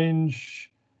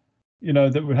strange,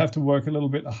 that would have to work a little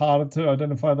bit harder to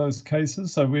identify those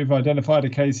cases. So we've identified a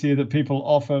case here that people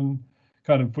often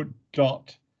kind of put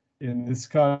dot in this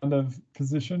kind of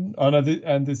position. Oh no,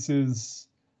 and this is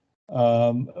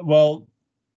actually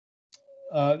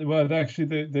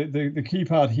the key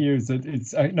part here is that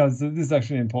this is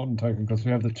actually an important token because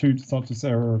we have the two. It's not just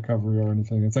error recovery or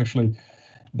anything. It's actually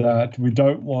that we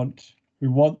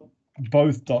want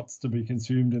both dots to be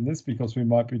consumed in this because we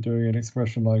might be doing an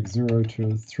expression like 0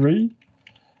 to 3.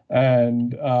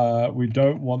 And we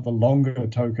don't want the longer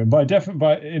token.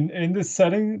 In this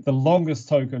setting, the longest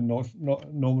token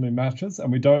normally matches,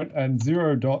 and we don't. And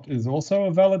 0 dot is also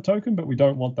a valid token, but we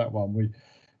don't want that one.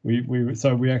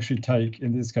 So we actually take,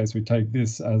 in this case, we take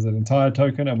this as an entire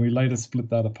token, and we later split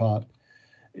that apart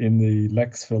in the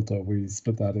Lex filter. We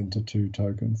split that into 2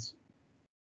 tokens.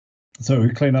 So we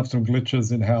clean up some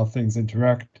glitches in how things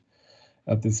interact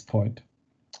at this point.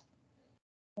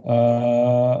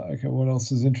 Okay, what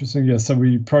else is interesting? Yeah, so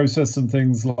we process some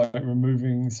things like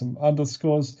removing some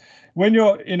underscores. When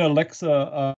you're in a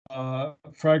Lexer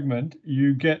fragment,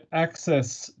 you get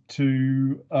access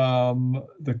to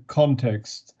the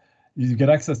context. You get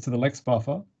access to the Lex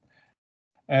buffer,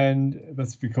 and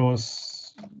that's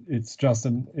because it's just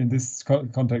in this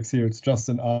context here, it's just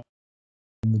an argument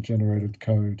in the generated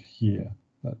code here,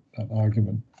 that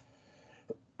argument.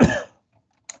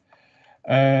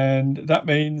 And that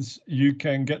means you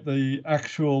can get the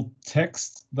actual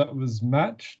text that was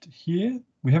matched here.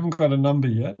 We haven't got a number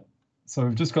yet, so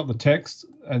we've just got the text,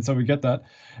 and so we get that.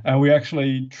 And we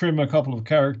actually trim a couple of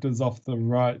characters off the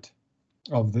right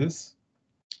of this.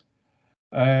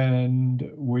 And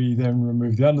we then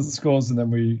remove the underscores, and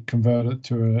then we convert it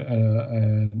to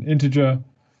an integer,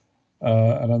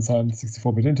 an unsigned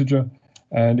 64-bit integer.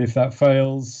 And if that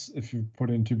fails, if you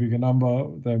put in too big a number,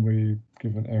 then we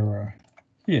give an error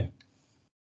here,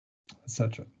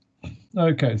 etc.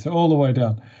 Okay, so all the way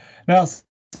down. Now,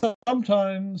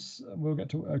 sometimes we'll get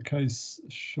to a case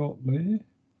shortly.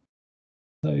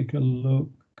 Take a look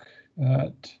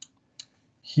at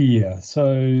here.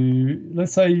 So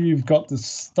let's say you've got the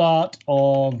start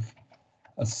of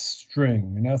a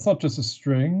string. Now, it's not just a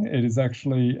string, it is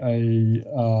actually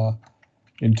a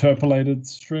interpolated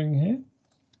string here.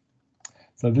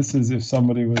 So this is if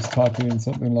somebody was typing in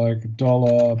something like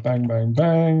dollar bang, bang,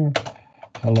 bang,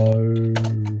 hello,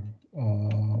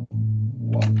 1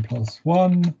 +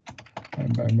 1,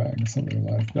 bang, bang, bang, something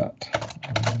like that.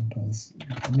 Does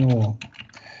ignore.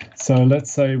 So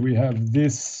let's say we have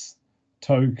this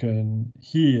token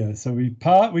here. So we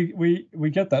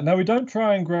get that. Now we don't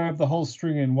try and grab the whole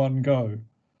string in one go.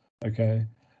 Okay,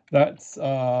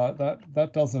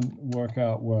 that doesn't work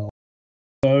out well.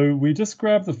 So we just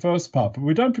grab the first part, but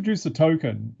we don't produce a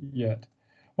token yet.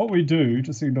 What we do,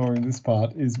 just ignoring this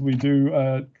part, is we do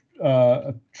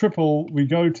we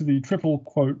go to the triple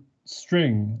quote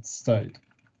string state.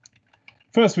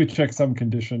 First, we check some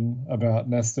condition about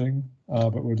nesting,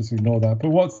 but we'll just ignore that. But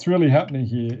what's really happening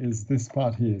here is this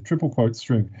part here, triple quote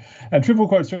string. And triple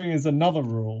quote string is another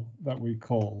rule that we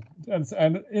call.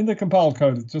 And in the compiled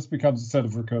code, it just becomes a set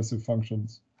of recursive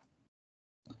functions.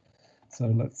 So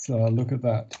let's look at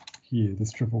that here,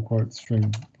 this triple quote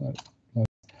string.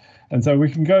 And so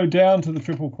we can go down to the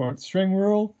triple quote string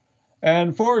rule.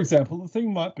 And for example, the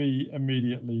thing might be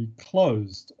immediately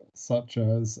closed, such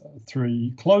as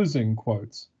 3 closing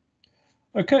quotes.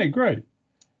 Okay, great.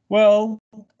 Well,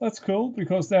 that's cool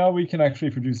because now we can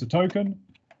actually produce a token.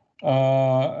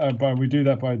 But we do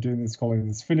that by doing this, calling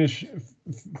this finish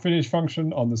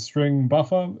function on the string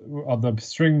buffer, on the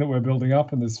string that we're building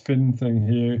up, and this fin thing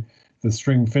here, the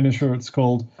string finisher it's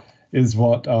called, is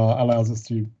what allows us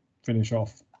to finish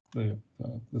off the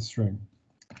string.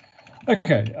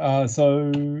 Okay,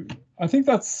 so I think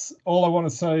that's all I want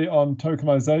to say on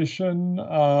tokenization.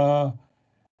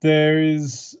 There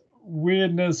is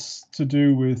weirdness to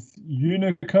do with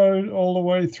Unicode all the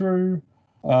way through.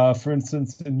 For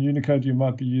instance, in Unicode, you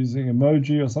might be using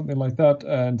emoji or something like that,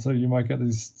 and so you might get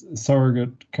these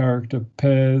surrogate character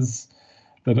pairs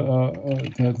that are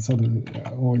that sort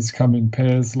of always come in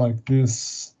pairs like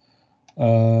this.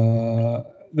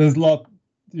 There's a lot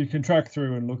you can track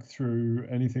through and look through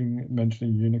anything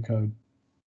mentioning Unicode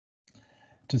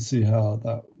to see how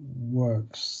that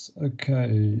works.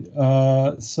 Okay,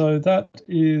 so that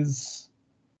is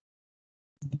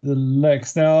the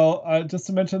Lex. Now, just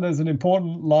to mention, there's an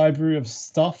important library of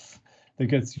stuff that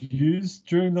gets used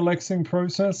during the lexing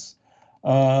process.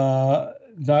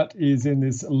 That is in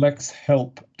this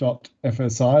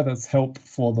lexhelp.fsi. That's help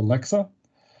for the lexer.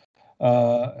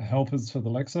 Helpers for the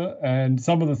lexer. And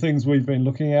some of the things we've been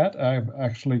looking at have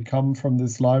actually come from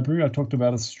this library. I talked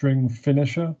about a string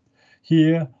finisher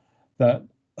here that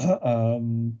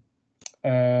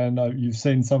and you've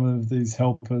seen some of these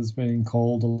helpers being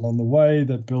called along the way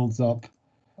that builds up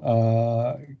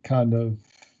kind of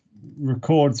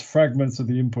records fragments of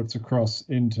the inputs across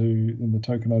in the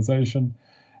tokenization.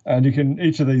 And you can,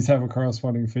 each of these have a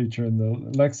corresponding feature in the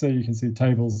Lexer. You can see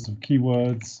tables of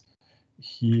keywords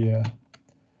here,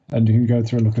 and you can go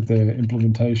through and look at their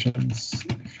implementations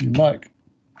if you like.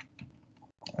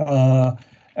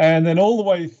 And then all the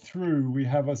way through, we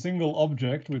have a single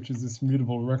object, which is this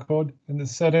mutable record in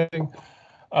this setting,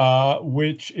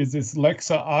 which is this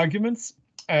Lexer arguments.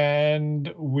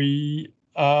 And we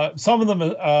some of them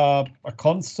are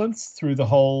constants through the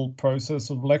whole process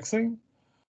of lexing,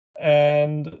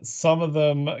 and some of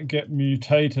them get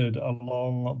mutated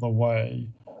along the way.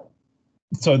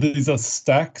 So these are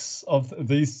stacks of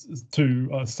these two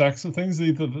stacks of things.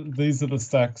 These are the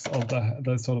stacks of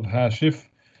the sort of hash if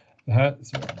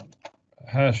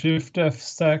def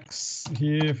stacks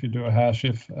here. If you do a hash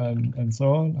if and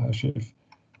so on, hash if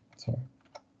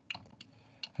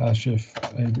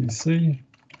ABC,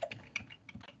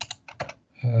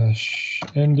 hash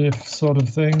end if sort of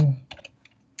thing.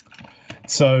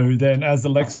 So then as the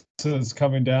Lexer is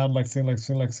coming down,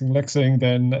 lexing,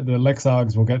 then the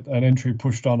lexargs will get an entry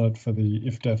pushed on it for the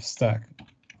ifdef stack.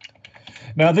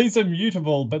 Now these are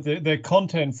mutable, but their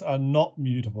contents are not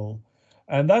mutable.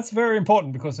 And that's very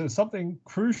important because there's something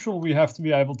crucial we have to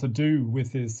be able to do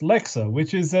with this Lexer,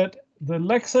 which is that the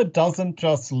Lexer doesn't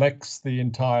just lex the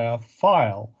entire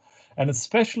file. And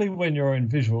especially when you're in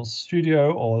Visual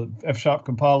Studio or F#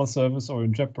 compiler service or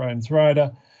in JetBrains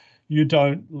Rider, you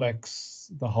don't lex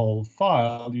the whole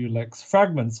file, you lex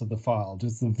fragments of the file,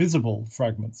 just the visible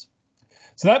fragments.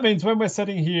 So that means when we're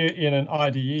sitting here in an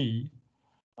IDE,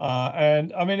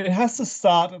 and I mean, it has to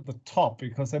start at the top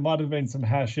because there might have been some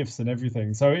hash ifs and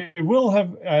everything. So it will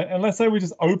have, and let's say we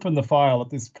just open the file at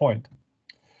this point.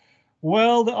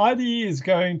 Well, the IDE is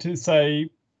going to say,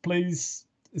 please,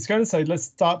 it's going to say, let's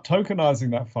start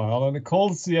tokenizing that file. And it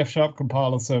calls the F#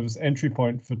 compiler service entry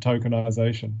point for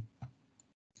tokenization.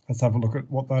 Let's have a look at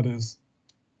what that is.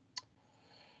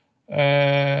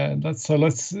 And so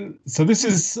this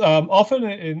is often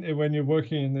when you're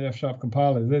working in the F#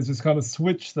 compiler, there's this kind of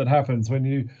switch that happens when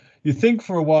you think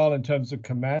for a while in terms of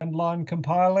command line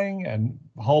compiling and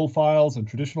whole files and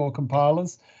traditional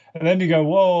compilers, and then you go,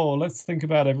 whoa, let's think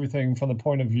about everything from the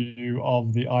point of view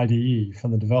of the IDE,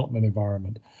 from the development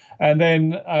environment. And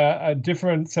then a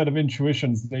different set of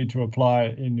intuitions need to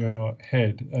apply in your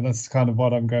head. And that's kind of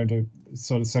what I'm going to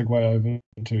sort of segue over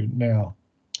to now.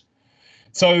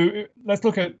 So let's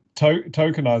look at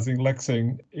tokenizing,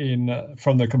 lexing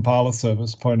from the compiler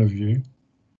service point of view.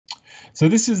 So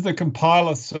this is the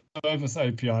compiler service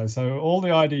API. So all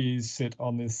the IDEs sit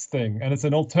on this thing, and it's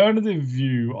an alternative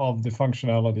view of the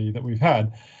functionality that we've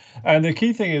had. And the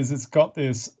key thing is it's got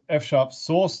this F#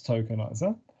 source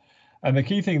tokenizer. And the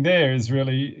key thing there is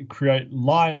really create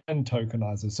line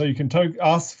tokenizers. So you can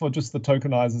ask for just the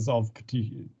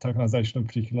tokenization of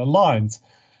particular lines.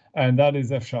 And that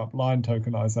is F# line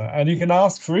tokenizer. And you can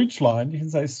ask for each line, you can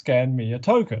say, scan me a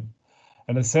token.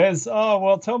 And it says, oh,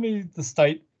 well, tell me the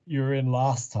state you were in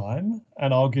last time,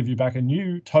 and I'll give you back a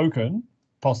new token,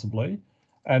 possibly,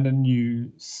 and a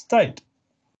new state.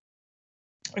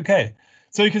 Okay,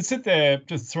 So you can sit there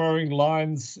just throwing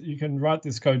lines. You can write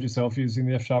this code yourself using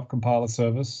the F# compiler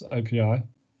service API,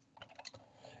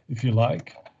 if you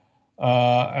like.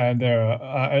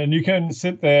 And you can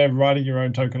sit there writing your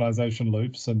own tokenization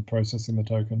loops and processing the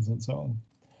tokens and so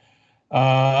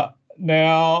on.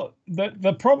 Now,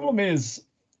 the problem is,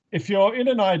 if you're in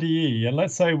an IDE, and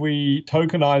let's say we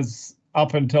tokenize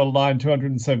up until line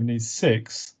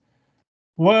 276,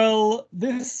 well,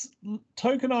 this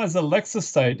tokenizer Lexer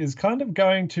state is kind of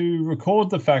going to record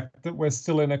the fact that we're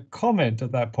still in a comment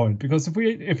at that point, because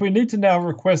if we need to now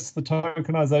request the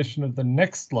tokenization of the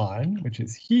next line, which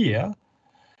is here,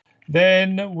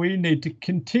 then we need to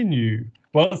continue.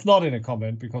 Well, it's not in a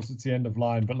comment because it's the end of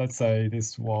line, but let's say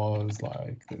this was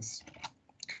like this.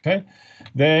 Okay,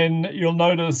 then you'll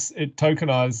notice it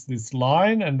tokenized this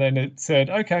line, and then it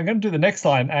said, okay, I'm going to do the next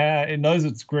line. It knows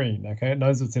it's green. Okay, it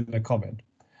knows it's in a comment.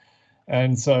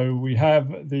 And so we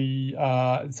have the,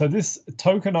 so this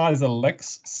tokenizer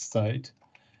Lex state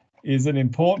is an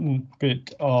important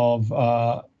bit of,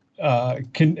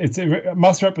 it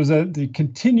must represent the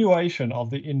continuation of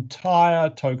the entire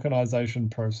tokenization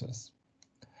process.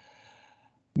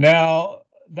 Now,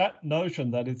 that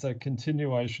notion that it's a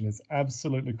continuation is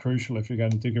absolutely crucial if you're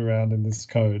going to dig around in this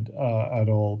code at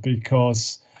all,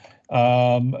 because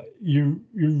you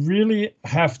really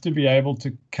have to be able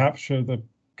to capture the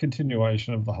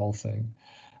continuation of the whole thing.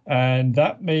 And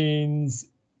that means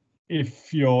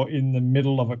if you're in the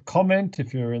middle of a comment,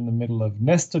 if you're in the middle of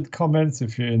nested comments,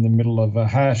 if you're in the middle of a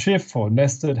hash if or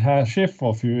nested hash if,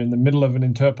 or if you're in the middle of an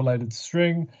interpolated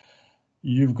string,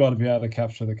 you've got to be able to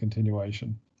capture the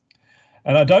continuation.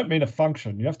 And I don't mean a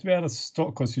function. You have to be able to store,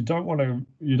 because you don't want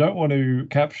to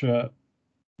capture,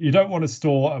 you don't want to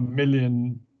store a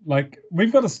million, like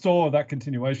we've got to store that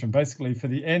continuation basically for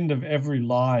the end of every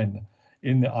line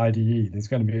in the IDE. There's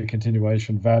going to be a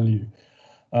continuation value.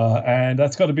 And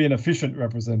that's got to be an efficient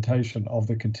representation of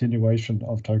the continuation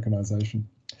of tokenization.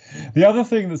 The other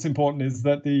thing that's important is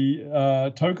that the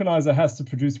tokenizer has to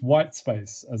produce white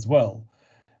space as well.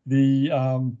 It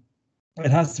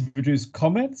has to produce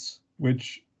comments,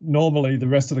 which normally the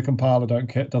rest of the compiler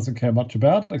doesn't care much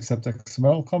about, except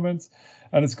XML comments,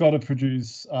 and it's got to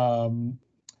produce other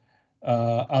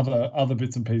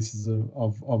bits and pieces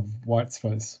of white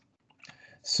space.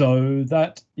 So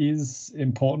that is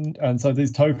important, and so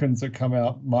these tokens that come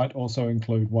out might also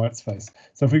include white space.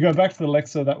 So if we go back to the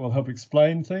Lexer, that will help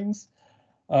explain things.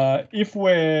 So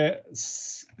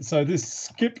this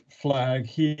skip flag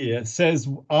here says,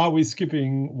 are we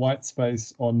skipping white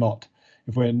space or not?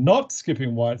 If we're not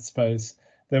skipping white space,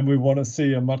 then we want to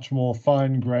see a much more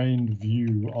fine-grained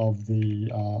view of the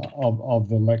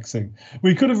lexing.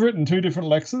 We could have written two different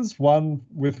lexers, one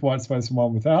with white space and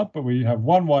one without, but we have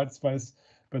one white space.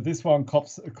 But this one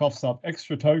coughs up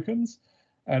extra tokens,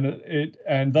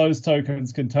 and those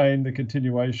tokens contain the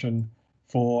continuation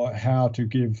for how to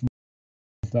give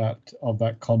of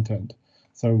that content.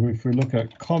 So if we look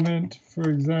at comment, for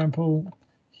example,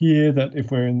 here, that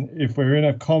if we're in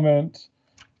a comment,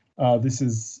 this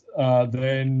is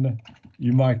then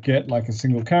you might get like a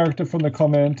single character from the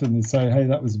comment, and you say, hey,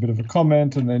 that was a bit of a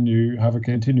comment, and then you have a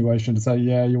continuation to say,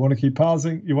 yeah, you want to keep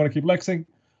parsing, you want to keep lexing,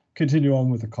 continue on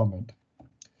with the comment.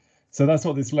 So that's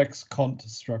what this lex cont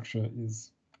structure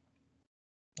is.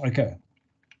 Okay.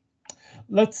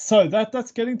 So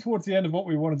that's getting towards the end of what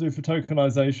we want to do for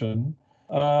tokenization.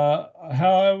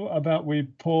 How about we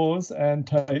pause and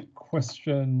take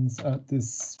questions at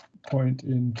this point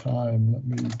in time? Let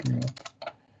me bring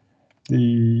up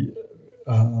the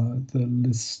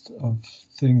list of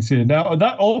things here. Now,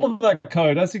 all of that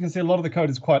code, as you can see, a lot of the code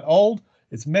is quite old.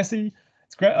 It's messy.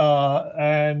 It's great,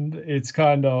 and it's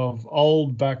kind of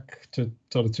old back to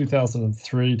sort of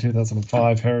 2003,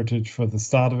 2005 heritage for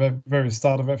the very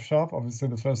start of F#. Obviously,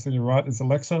 the first thing you write is a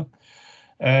Lexer.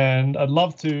 And I'd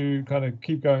love to kind of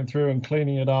keep going through and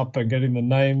cleaning it up and getting the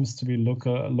names to look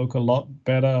a lot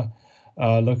better,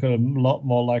 look a lot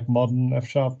more like modern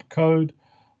F# code.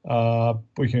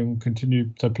 We can continue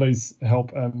to please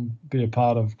help and be a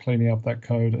part of cleaning up that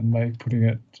code and putting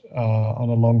it on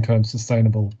a long-term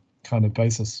sustainable kind of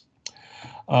basis.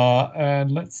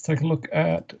 And let's take a look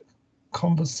at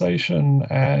conversation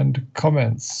and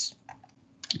comments.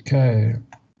 Okay.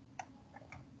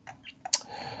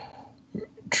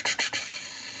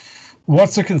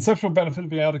 What's the conceptual benefit of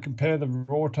being able to compare the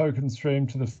raw token stream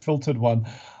to the filtered one?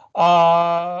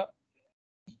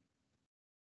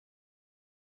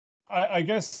 I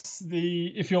guess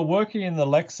if you're working in the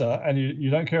Lexer and you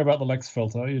don't care about the Lex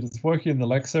filter, you're just working in the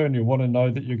Lexer and you want to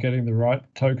know that you're getting the right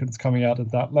tokens coming out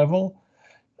at that level,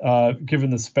 given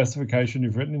the specification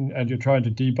you've written and you're trying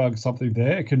to debug something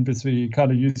there, it can be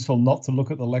kind of useful not to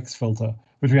look at the Lex filter,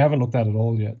 which we haven't looked at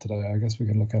all yet today. I guess we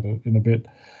can look at it in a bit.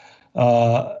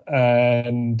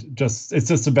 And it's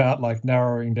just about like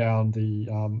narrowing down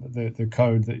the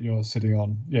code that you're sitting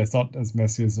on. Yeah, it's not as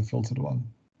messy as the filtered one.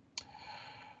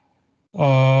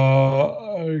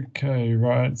 Okay,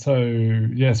 right. So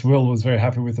yes, Will was very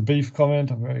happy with the beef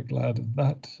comment. I'm very glad of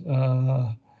that.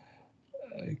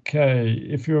 Okay,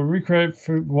 if you're recreate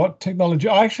for what technology,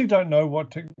 I actually don't know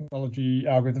what technology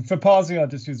algorithm. For parsing, I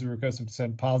just use a recursive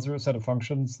descent parser, a set of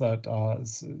functions that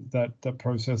that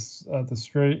process the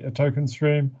stream, a token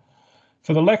stream.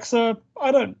 For the Lexer,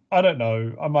 I don't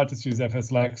know. I might just use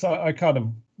fslex. I kind of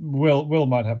Will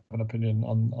might have an opinion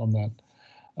on that.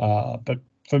 But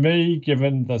for me,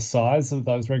 given the size of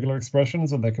those regular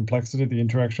expressions and the complexity, the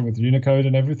interaction with Unicode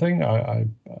and everything, I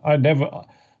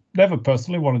never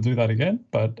personally want to do that again,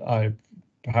 but I'm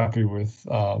happy with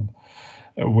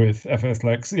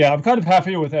fslex. Yeah, I'm kind of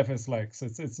happy with fslex.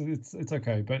 It's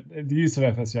okay, but the use of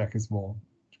fsyak is more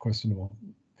questionable.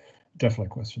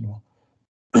 Definitely questionable.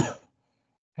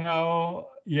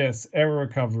 Yes, error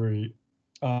recovery.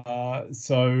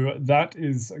 So that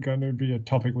is going to be a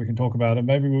topic we can talk about, and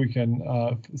maybe we can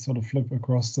sort of flip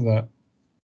across to that.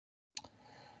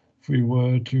 If we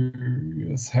were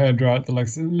to handwrite the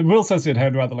Lexer, Will says he'd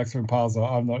handwrite the Lexer and Parser.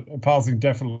 I'm not. Parsing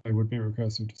definitely would be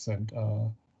recursive descent.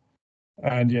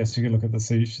 And yes, you can look at the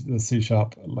C#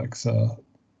 Lexer.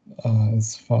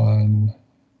 It's fine.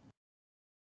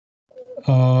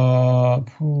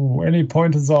 Any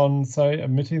pointers on, say,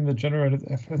 omitting the generated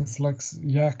fslex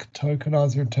yak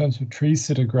tokenizer in terms of tree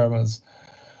sitter grammars?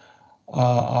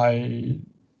 I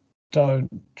don't.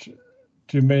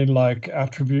 Do you mean like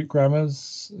attribute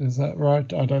grammars? Is that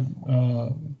right? I don't.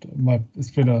 I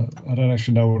don't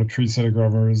actually know what a tree sitter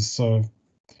grammar is. So,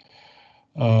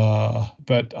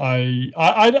 but I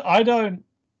don't.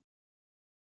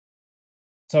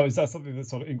 So is that something that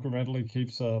sort of incrementally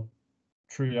keeps a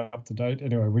tree up to date?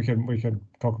 Anyway, we can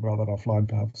talk about that offline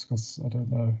perhaps, because I don't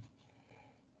know.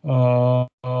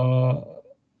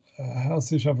 How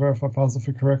C# verify parser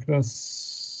for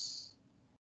correctness?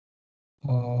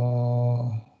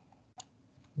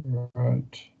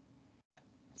 Right.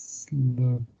 It's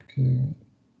looking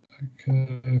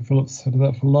okay. Philip's headed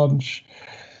out for lunch.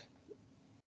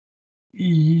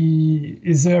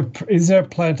 Is there a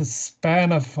plan to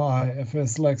spanify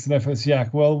fslex and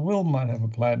fsyak? Well, Will might have a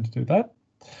plan to do that.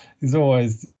 He's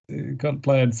always got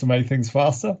plans to make things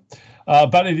faster.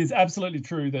 But it is absolutely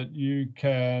true that you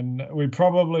can. We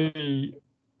probably,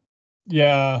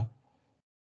 yeah.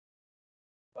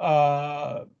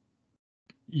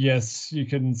 Yes, you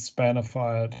can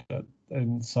spanify it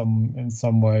in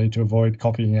some way to avoid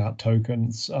copying out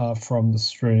tokens from the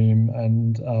stream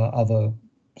and other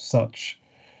such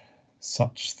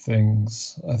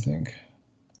things, I think.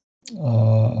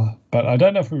 But I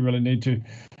don't know if we really need to.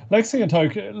 Lexing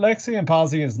and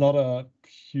parsing is not a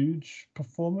huge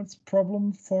performance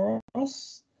problem for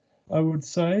us, I would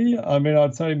say. I mean,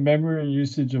 I'd say memory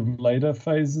usage of later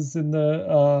phases in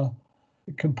the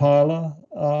compiler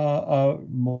are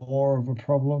more of a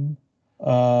problem.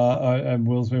 And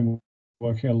Will's been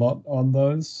working a lot on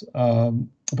those.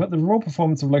 But the raw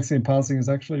performance of Lexing and parsing is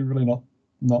actually really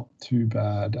not too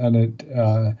bad, and it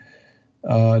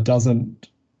doesn't,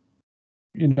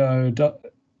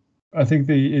 I think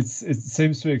it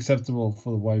seems to be acceptable for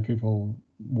the way people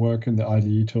work in the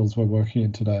IDE tools we're working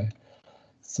in today.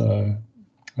 So,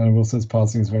 and Will says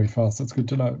parsing is very fast. That's good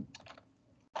to know.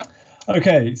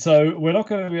 Okay, so we're not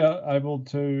going to be able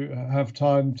to have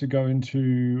time to go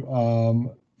into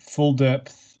full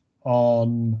depth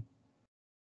on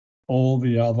all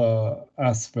the other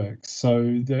aspects.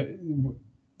 So the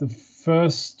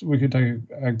first we could take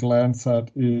a glance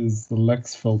at is the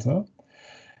Lex filter.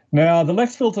 Now, the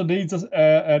Lex filter needs an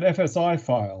FSI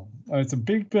file. It's a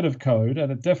big bit of code, and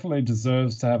it definitely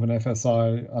deserves to have an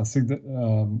FSI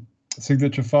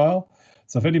signature file.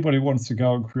 So if anybody wants to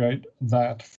go and create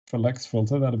that for Lex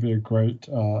filter, that'd be a great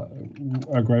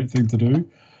thing to do.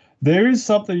 There is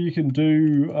something you can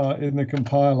do in the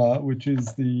compiler, which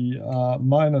is the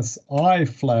 -i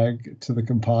flag to the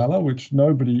compiler, which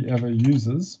nobody ever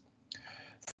uses.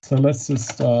 So let's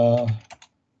just,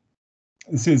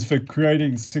 this is for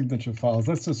creating signature files.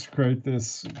 Let's just create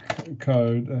this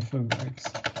code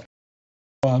f(x)1.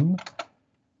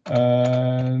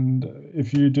 And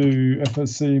if you do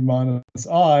fsc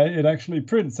 -i, it actually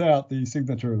prints out the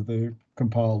signature of the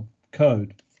compiled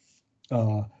code.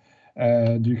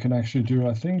 And you can actually do,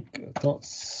 I think,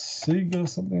 .sig or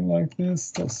something like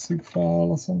this, .sig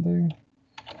file or something.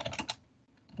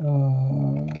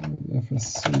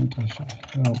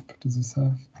 fsc-help, does this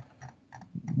have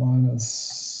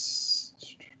minus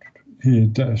here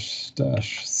dash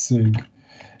sig?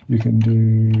 You can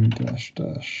do dash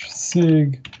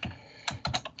sig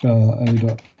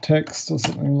a.text or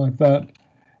something like that,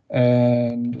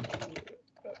 and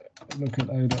look at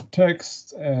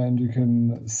a.text, and you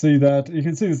can see that. You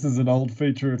can see this is an old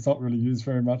feature. It's not really used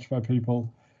very much by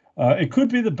people. It could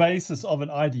be the basis of an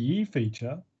IDE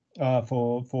feature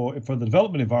for the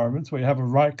development environments, where you have a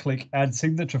right-click add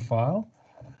signature file,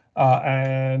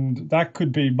 and that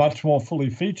could be much more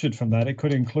fully featured from that. It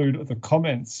could include the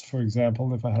comments, for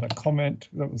example. If I had a comment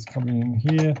that was coming in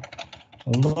here,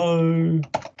 hello,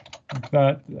 like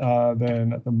that,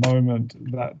 then at the moment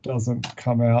that doesn't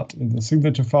come out in the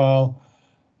signature file.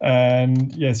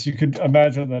 And yes, you could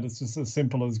imagine that it's just as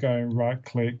simple as going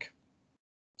right-click,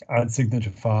 add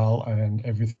signature file, and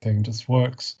everything just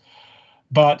works.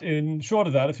 But in short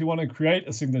of that, if you want to create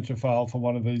a signature file for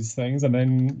one of these things, and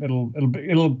then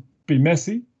it'll be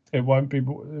messy, it won't be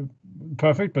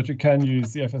perfect, but you can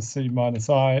use the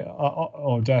fsc-i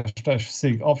or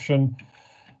 --sig option.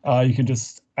 You can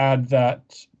just add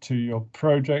that to your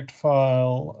project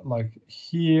file, like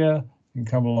here. You can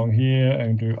come along here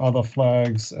and do other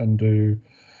flags and do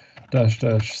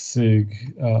 --sig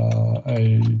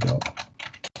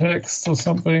a.text or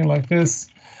something like this.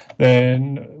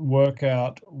 Then work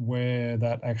out where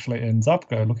that actually ends up.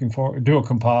 Go looking for it, do a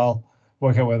compile,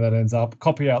 work out where that ends up,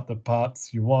 copy out the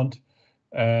parts you want,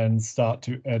 and start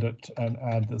to edit and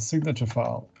add the signature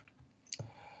file.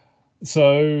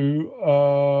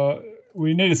 So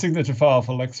we need a signature file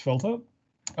for LexFilter,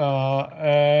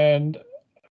 and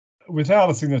without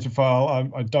a signature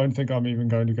file, I don't think I'm even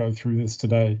going to go through this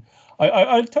today.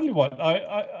 I tell you what,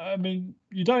 I mean,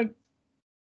 you don't.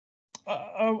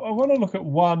 I want to look at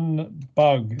one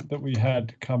bug that we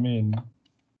had come in,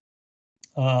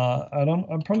 and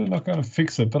I'm probably not going to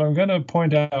fix it, but I'm going to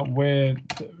point out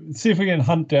see if we can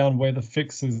hunt down where the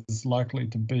fix is likely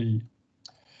to be.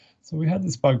 So we had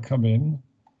this bug come in,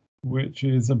 which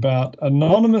is about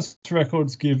anonymous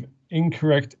records give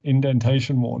incorrect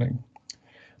indentation warning.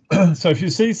 So if you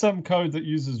see some code that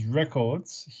uses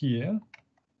records here,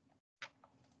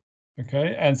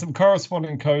 okay, and some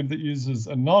corresponding code that uses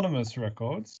anonymous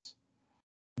records,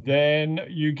 then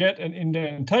you get an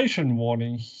indentation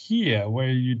warning here where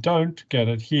you don't get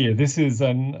it here. This is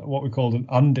what we call an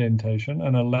undentation,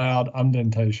 an allowed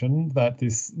undentation, that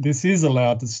this is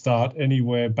allowed to start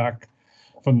anywhere back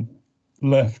from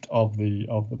left of the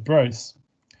brace.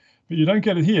 But you don't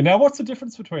get it here. Now, what's the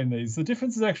difference between these? The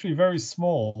difference is actually very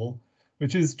small,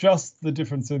 which is just the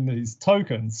difference in these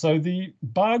tokens. So the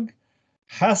bug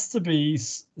has to be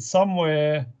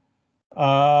somewhere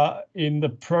in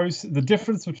the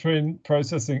difference between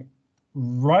processing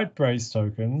right brace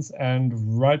tokens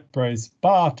and right brace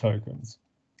bar tokens.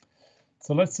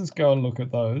 So let's just go and look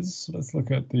at those. Let's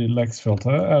look at the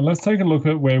LexFilter, and let's take a look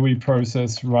at where we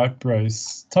process right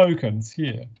brace tokens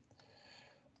here.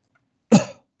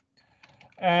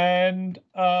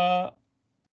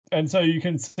 And so you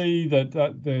can see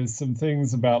that there's some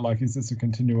things about, like, is this a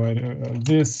continuator of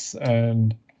this?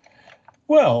 And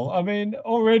well, I mean,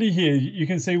 already here you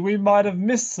can see we might have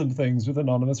missed some things with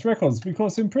anonymous records,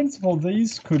 because in principle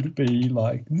these could be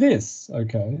like this,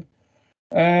 okay?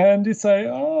 And you say,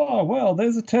 oh, well,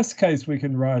 there's a test case we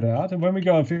can write out, and when we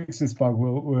go and fix this bug,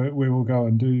 we will go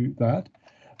and do that.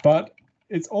 But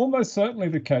it's almost certainly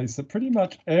the case that pretty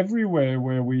much everywhere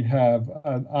where we have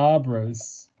an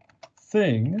R-brace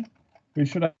thing, we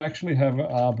should actually have an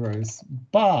R-brace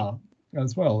bar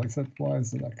as well, except why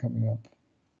is that coming up?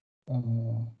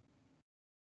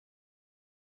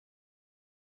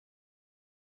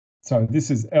 So this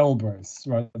is L-brace,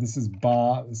 right? This is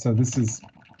bar. So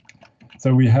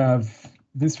we have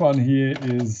this one here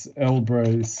is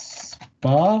L-brace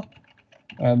bar,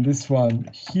 and this one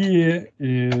here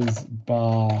is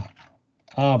bar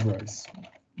R-brace,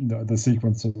 the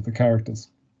sequence of the characters.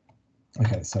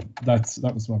 Okay, so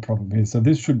that was my problem here. So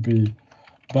this should be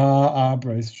bar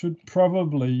R-brace, should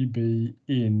probably be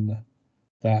in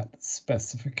that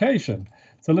specification.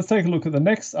 So let's take a look at the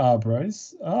next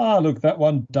R-brace. Look, that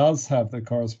one does have the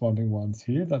corresponding ones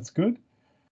here. That's good.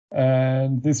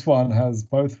 And this one has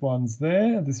both ones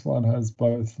there. This one has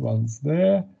both ones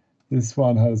there. This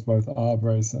one has both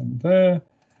R-brace and there.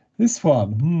 This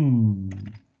one,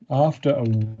 after a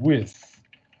with,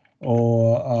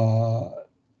 or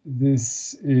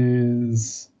this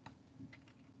is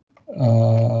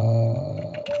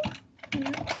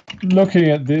looking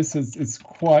at this, it's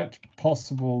quite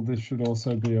possible this should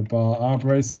also be a bar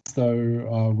R-brace,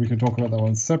 though we could talk about that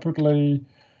one separately.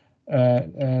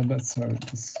 And let's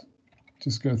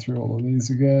just go through all of these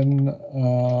again.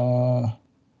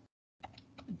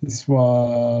 This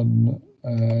one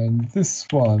and this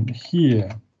one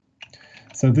here.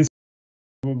 So this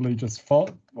probably just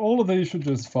follow, all of these should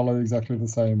just follow exactly the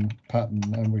same pattern,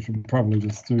 and we should probably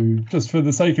just do, just for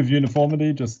the sake of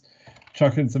uniformity, just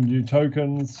chuck in some new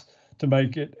tokens to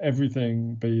make it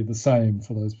everything be the same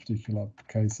for those particular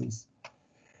cases.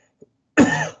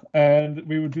 And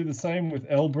we would do the same with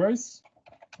L brace,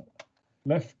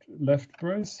 left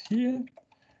brace here,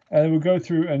 and we'll go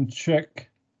through and check.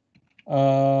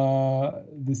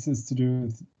 This is to do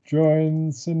with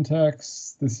join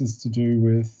syntax. This is to do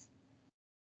with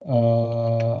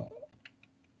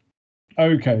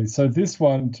okay, so this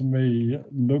one to me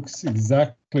looks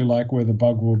exactly like where the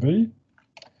bug will be,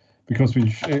 because we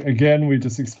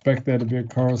just expect there to be a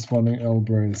corresponding L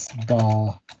brace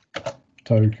bar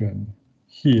token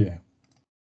here.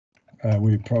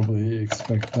 We probably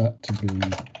expect that to be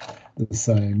the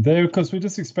same there, because we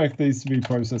just expect these to be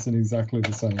processed in exactly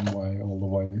the same way all the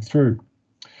way through.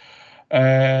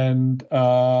 And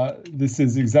this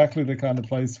is exactly the kind of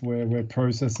place where we're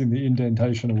processing the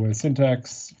indentation aware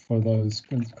syntax for those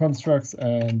constructs,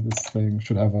 and this thing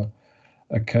should have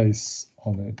a case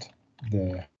on it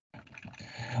there.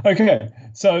 Okay,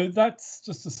 so that's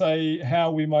just to say how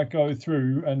we might go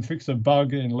through and fix a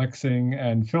bug in lexing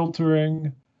and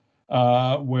filtering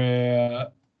where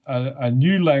a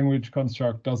new language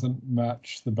construct doesn't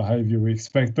match the behavior we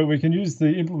expect, but we can use the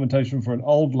implementation for an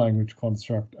old language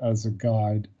construct as a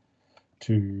guide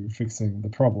to fixing the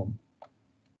problem.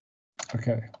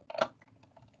 Okay,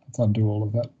 let's undo all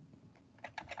of that.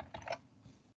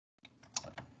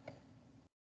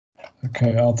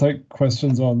 Okay, I'll take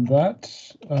questions on that.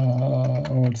 I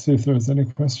want to see if there's any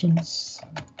questions.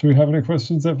 Do we have any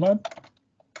questions there, Vlad?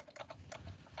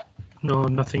 No,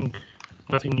 nothing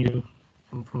new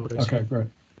from what I see. Okay, great.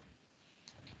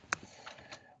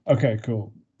 Okay,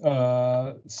 cool.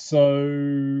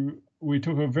 So we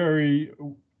took a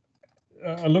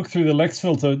look through the Lex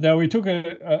filter. Now we took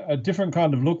a different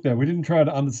kind of look there. We didn't try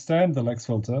to understand the Lex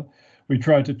filter. We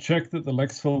tried to check that the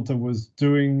Lex filter was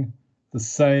doing the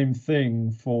same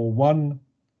thing for one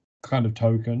kind of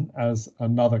token as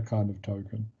another kind of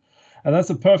token. And that's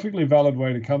a perfectly valid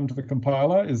way to come to the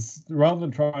compiler, is rather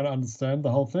than trying to understand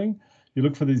the whole thing, you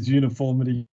look for these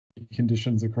uniformity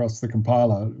conditions across the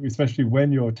compiler, especially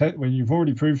when you've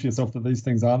already proved to yourself that these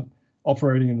things aren't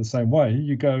operating in the same way.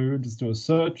 You go and just do a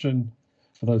search and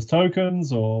for those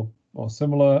tokens or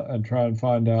similar, and try and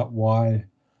find out where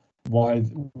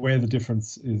the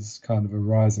difference is kind of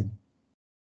arising.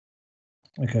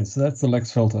 Okay, so that's the Lex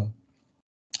filter.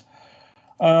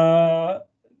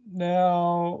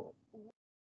 Now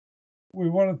we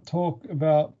want to talk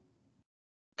about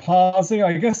parsing.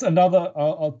 I guess I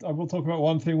will talk about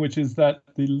one thing, which is that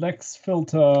the Lex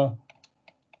filter,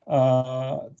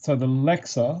 so the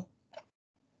Lexer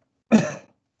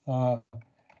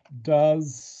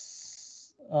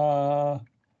does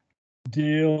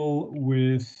deal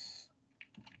with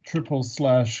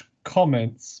 /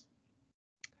 comments,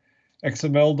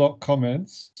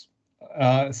 XML.comments,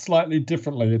 slightly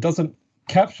differently. It doesn't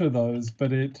capture those,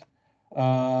 but it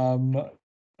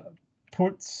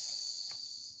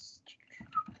puts,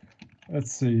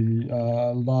 let's see,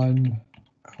 line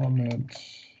comment,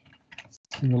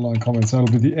 single line comment. So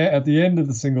it'll be at the end of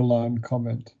the single line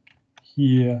comment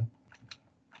here,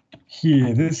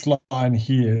 this line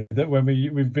here, that when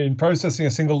we've been processing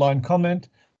a single line comment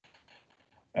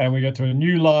and we get to a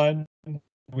new line,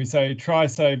 we say try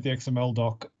save the XML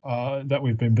doc that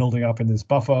we've been building up in this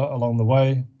buffer along the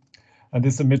way, and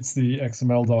this emits the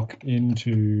XML doc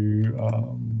into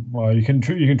well, you can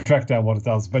track down what it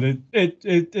does, but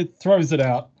it throws it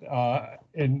out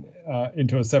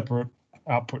into a separate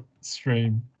output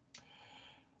stream,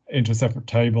 into a separate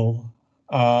table,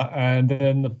 and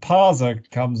then the parser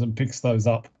comes and picks those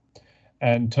up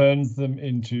and turns them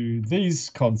into these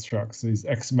constructs, these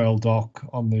XML doc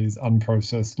on these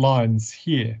unprocessed lines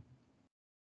here.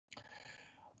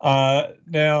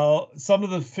 Now, some of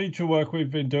the feature work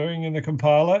we've been doing in the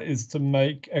compiler is to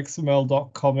make XML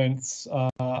doc comments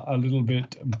a little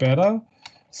bit better.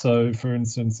 So, for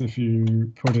instance, if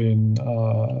you put in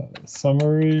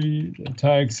summary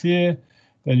tags here,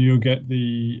 then you'll get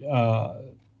the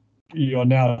you're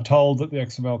now told that the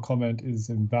XML comment is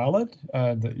invalid,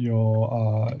 and that you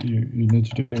need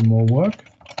to do more work.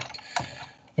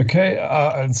 Okay,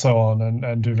 and so on,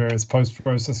 and do various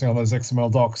post-processing on those XML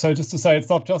docs. So just to say, it's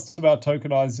not just about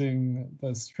tokenizing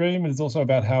the stream, it's also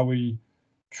about how we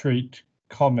treat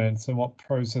comments and what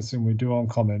processing we do on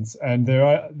comments. And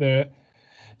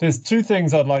There's two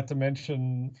things I'd like to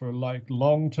mention for like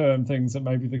long-term things that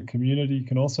maybe the community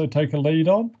can also take a lead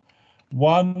on.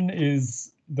 One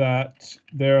is that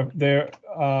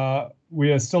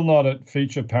we are still not at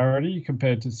feature parity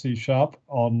compared to C#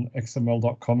 on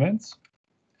XML.comments.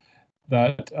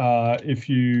 That if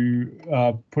you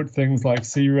put things like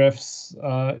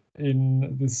crefs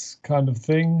in this kind of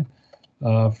thing,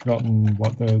 I've forgotten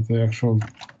what the actual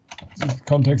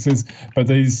context is, but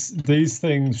these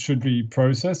things should be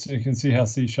processed. You can see how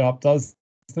C# does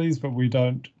these, but we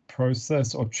don't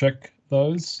process or check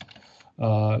those.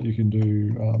 You can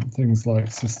do things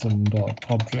like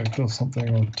system.object or something,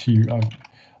 or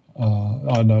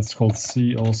I know it's called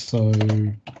C also,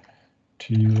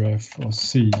 tref or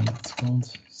C, it's called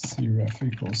cref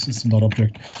equals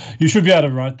system.object. You should be able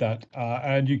to write that,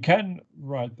 and you can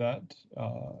write that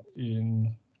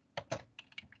in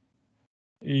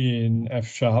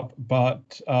F#,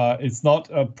 but it's not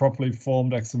a properly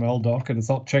formed XML doc, and it's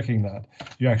not checking that.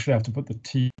 You actually have to put the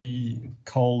T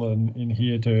colon in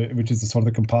here which is the sort of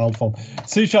the compiled form.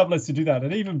 C# lets you do that,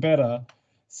 and even better,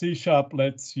 C#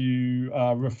 lets you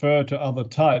refer to other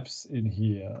types in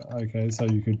here. Okay, so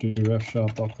you could do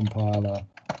F#.compiler,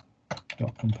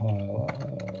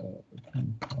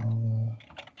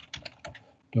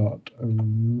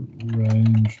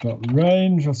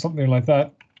 range or something like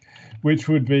that, which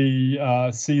would be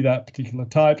see that particular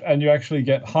type, and you actually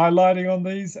get highlighting on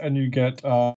these, and you get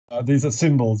these are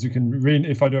symbols. You can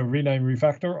if I do a rename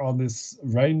refactor on this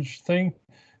range thing,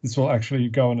 this will actually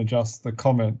go and adjust the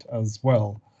comment as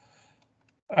well.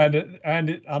 And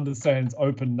it understands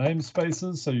open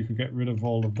namespaces, so you could get rid of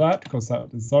all of that because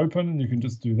that is open, and you can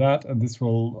just do that, and this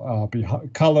will be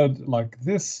colored like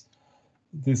this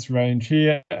range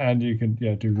here, and you can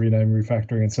do rename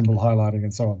refactoring and symbol highlighting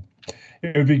and so on.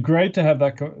 It would be great to have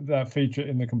that feature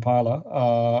in the compiler,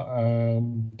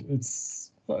 and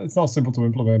it's not simple to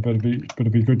implement, but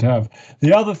it'd be good to have.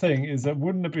 The other thing is that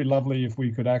wouldn't it be lovely if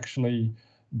we could actually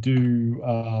do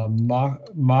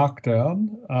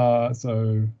markdown?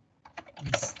 So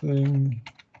this thing,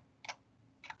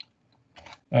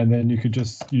 and then you could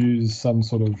just use some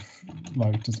sort of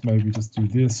like maybe just do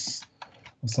this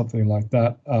or something like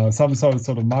that. Some sort of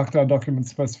markdown document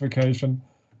specification.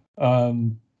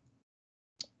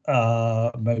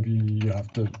 Maybe you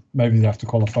have to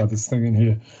qualify this thing in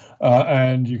here,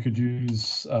 and you could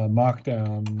use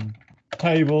markdown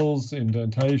tables,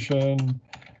 indentation,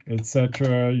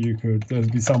 etc.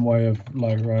 There'd be some way of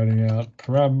like writing out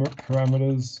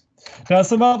parameters. Now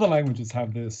some other languages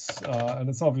have this, and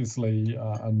it's obviously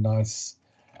a nice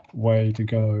way to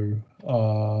go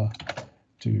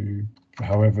to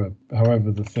however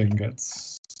the thing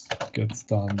gets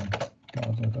done.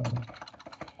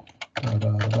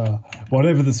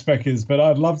 Whatever the spec is, but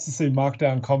I'd love to see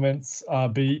markdown comments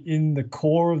be in the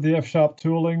core of the F#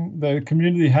 tooling. The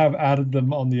community have added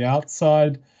them on the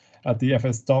outside at the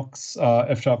FS docs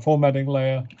F# formatting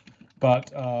layer,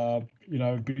 but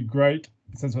it'd be great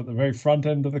since we're at the very front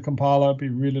end of the compiler. It'd be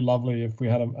really lovely if we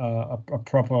had a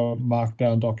proper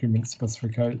markdown document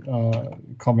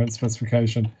comment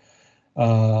specification.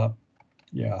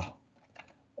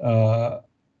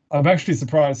 I'm actually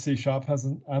surprised C#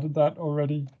 hasn't added that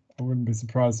already. I wouldn't be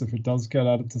surprised if it does get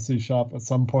added to C# at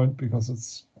some point, because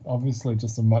it's obviously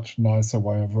just a much nicer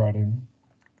way of writing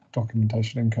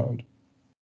documentation in code.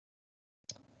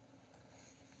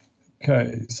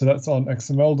 Okay, so that's on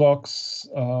XML docs.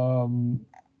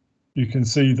 You can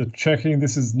see the checking.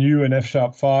 This is new in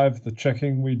F#5, the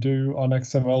checking we do on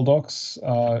XML docs,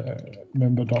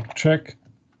 member doc check,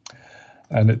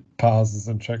 and it parses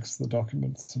and checks the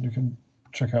documents, and you can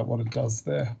check out what it does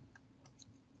there.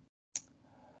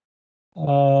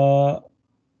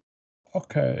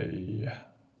 Okay,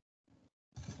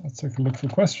 let's take a look for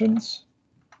questions.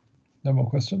 No more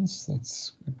questions.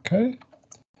 That's okay.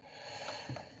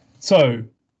 So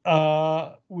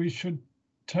we should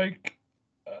take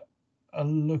a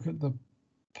look at the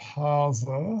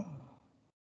parser.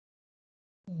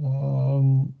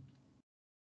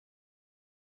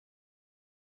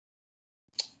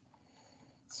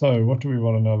 So what do we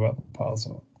want to know about the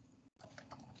parser?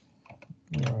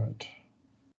 All right.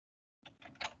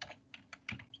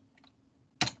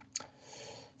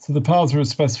 So the parser is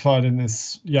specified in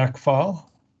this YAC file.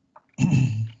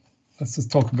 Let's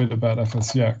just talk a bit about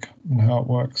FS-YAC and how it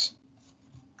works.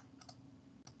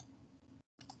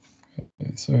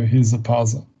 Okay, so here's the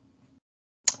parser.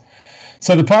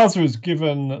 So the parser is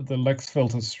given the Lex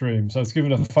filter stream. So it's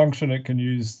given a function it can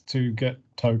use to get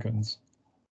tokens.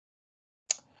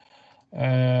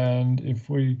 And if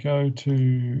we go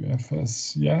to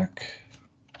FS-YAC,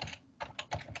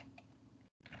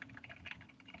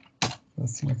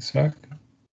 That's Lexer.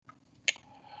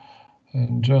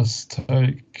 And just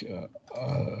take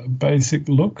a basic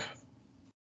look.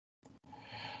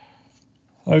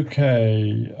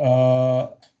 Okay,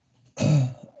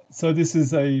 so this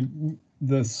is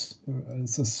it's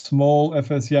a small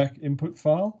FSYAC input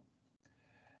file,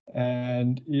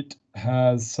 and it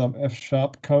has some F#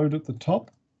 code at the top.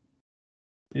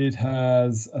 It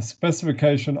has a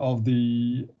specification of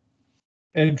the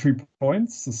entry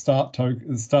points, the start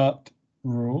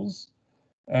rules,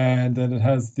 and then it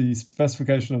has the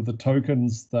specification of the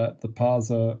tokens that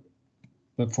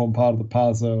form part of the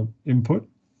parser input,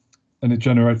 and it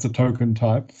generates a token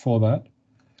type for that.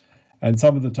 And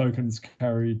some of the tokens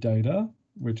carry data,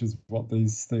 which is what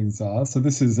these things are. So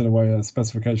this is in a way a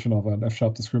specification of an F#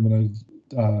 discriminated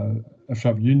F#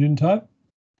 union type.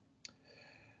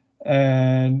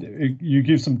 And you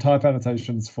give some type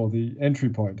annotations for the entry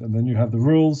point, and then you have the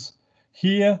rules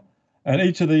here. And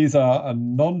each of these are a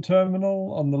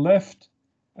non-terminal on the left,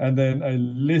 and then a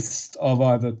list of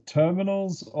either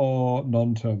terminals or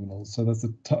non-terminals. So that's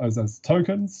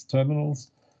tokens,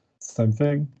 terminals, same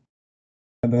thing.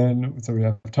 And then, so we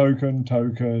have token,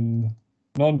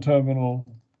 non-terminal,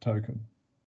 token.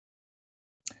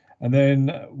 And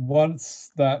then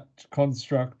once that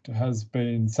construct has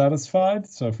been satisfied,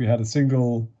 so if we had a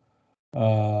single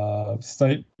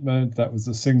statement that was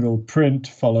a single print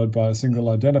followed by a single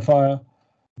identifier,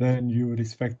 then you would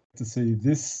expect to see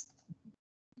this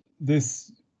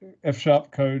F#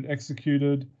 code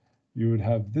executed. You would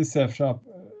have this F#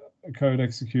 code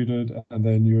executed, and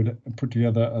then you would put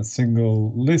together a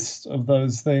single list of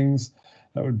those things.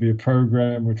 That would be a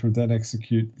program which would then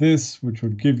execute this, which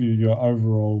would give you your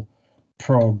overall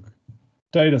prog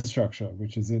data structure,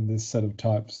 which is in this set of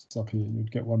types up here. You'd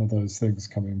get one of those things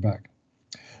coming back.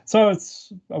 So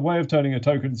it's a way of turning a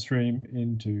token stream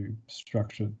into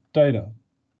structured data.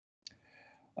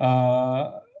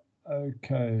 Okay,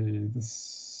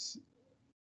 this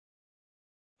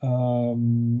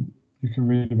you can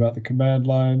read about the command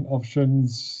line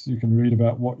options. You can read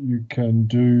about what you can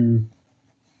do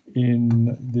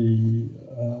in the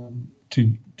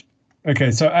okay,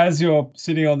 so as you're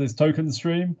sitting on this token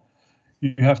stream,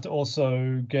 you have to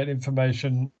also get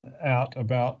information out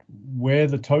about where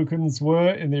the tokens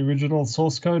were in the original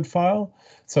source code file.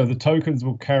 So the tokens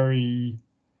will carry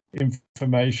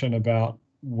information about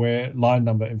where line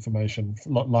number information,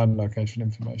 line location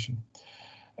information.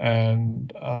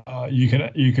 And you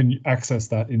can access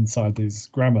that inside these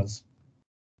grammars,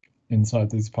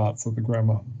 inside these parts of the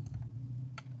grammar.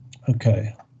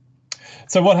 Okay,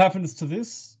 so what happens to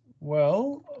this?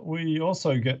 Well, we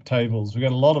also get tables. We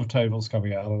get a lot of tables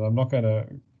coming out, and I'm not going to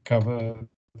cover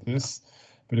this,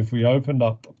 but if we opened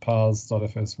up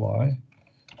parse.fsy,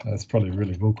 it's probably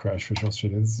really will crash for sure.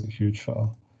 Shit, it's a huge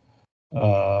file.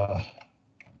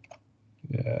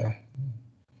 Yeah,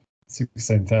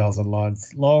 16,000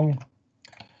 lines long,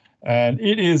 and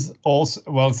it is also,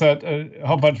 well, it's a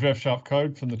whole bunch of F#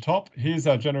 code from the top. Here's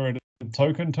our generated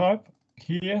token type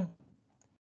here,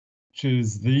 which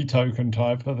is the token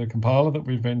type of the compiler that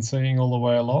we've been seeing all the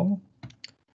way along.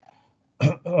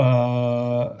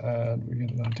 And we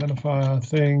get an identifier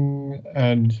thing,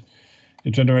 and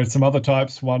it generates some other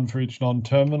types, one for each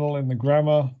non-terminal in the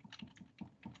grammar,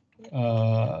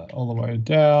 all the way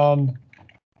down.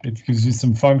 It gives you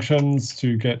some functions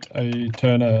to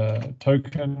turn a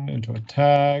token into a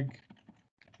tag.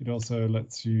 It also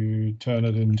lets you turn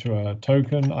it into a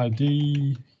token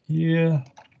ID here.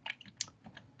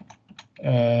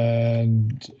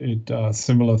 And it does a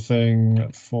similar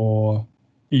thing for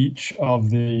each of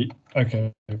the,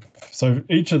 okay, so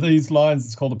each of these lines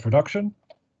is called a production.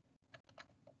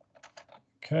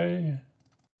 Okay.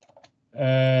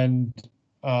 And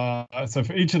so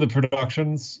for each of the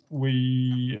productions,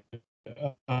 we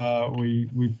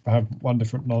have one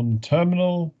different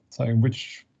non-terminal saying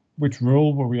which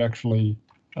rule were we actually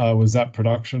was that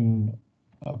production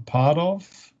part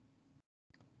of,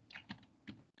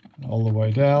 all the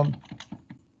way down.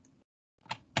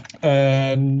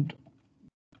 And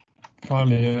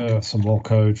finally, some more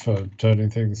code for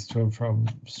turning things to and from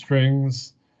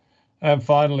strings. And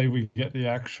finally, we get the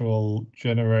actual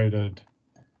generated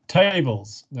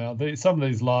tables. Now, some of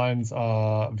these lines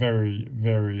are very,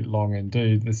 very long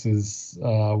indeed. This is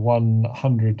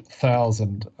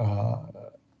 100,000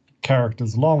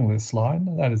 characters long, this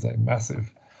line. That is a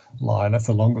massive line. That's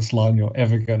the longest line you're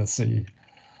ever going to see.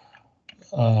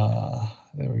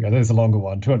 There we go. There's a longer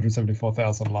one,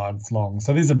 274,000 lines long.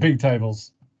 So these are big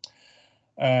tables,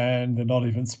 and they're not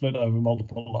even split over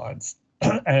multiple lines.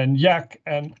 And YAC,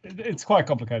 and it's quite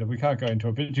complicated. We can't go into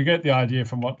it, but you get the idea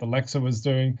from what the Lexer was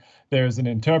doing. There is an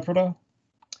interpreter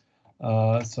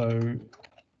So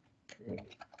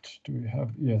do we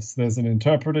have, yes, there's an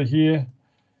interpreter here.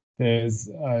 There's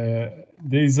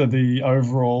these are the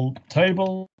overall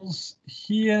tables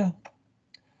here,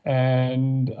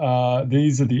 and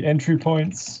these are the entry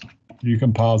points. You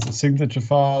can parse a signature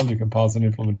file, you can parse an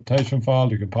implementation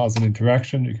file, you can parse an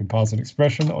interaction, you can parse an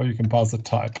expression, or you can parse a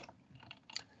type.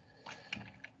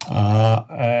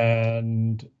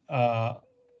 And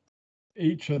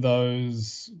each of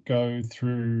those go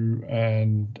through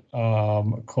and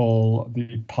call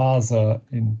the parser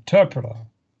interpreter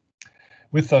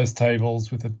with those tables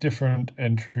with a different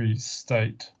entry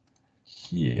state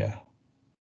here.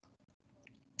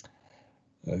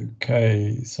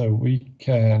 Okay, so we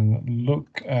can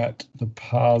look at the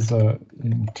parser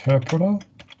interpreter.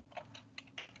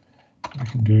 We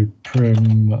can do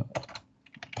prim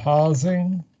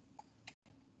parsing.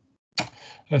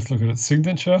 Let's look at its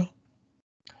signature.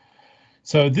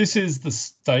 So this is the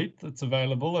state that's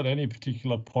available at any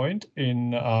particular point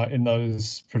in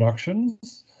those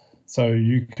productions. So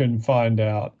you can find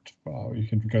out, you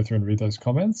can go through and read those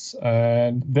comments.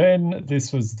 And then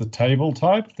this was the table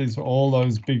type. These are all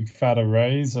those big fat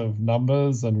arrays of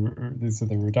numbers, and these are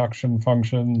the reduction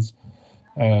functions.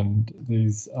 And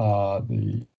these are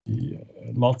the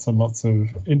lots and lots of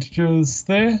integers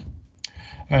there.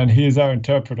 And here's our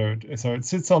interpreter. So it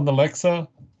sits on the Lexer,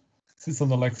 sits on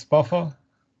the Lex buffer,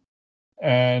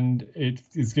 and it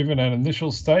is given an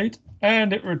initial state,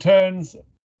 and it returns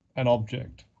an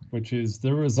object, which is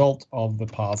the result of the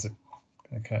parsing.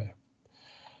 Okay.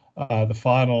 The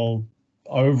final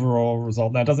overall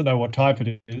result. Now, it doesn't know what type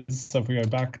it is. So if we go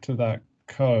back to that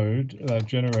code, that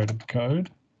generated code,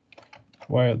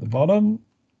 way at the bottom,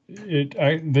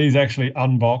 these actually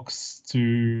unbox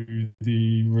to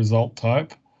the result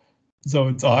type. So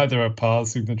it's either a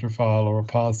parse signature file or a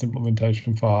parse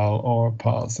implementation file or a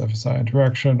parse FSI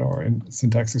interaction or a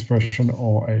syntax expression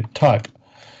or a type.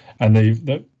 And this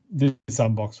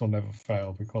unbox will never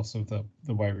fail because of the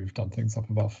way we've done things up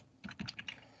above.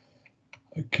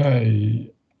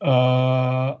 Okay,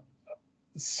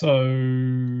 so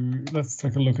let's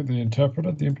take a look at the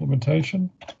interpreter, the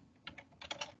implementation.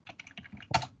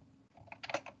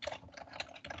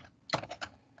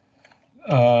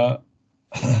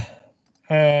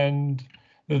 And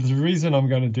there's a reason I'm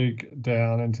going to dig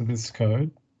down into this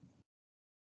code.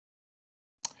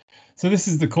 So this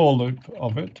is the call loop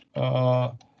of it.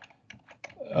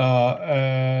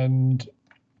 And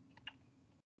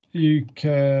you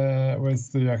can, where's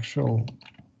the actual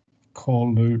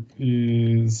call loop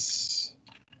is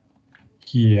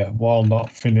here, while not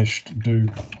finished do.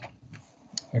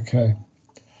 Okay.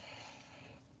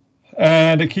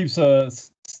 And it keeps a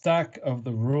stack of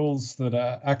the rules that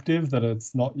are active that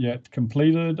it's not yet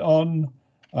completed on.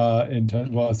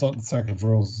 Well, it's not a stack of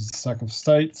rules, it's a stack of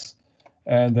states.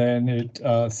 And then it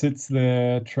sits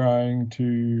there trying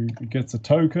to, it gets a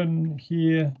token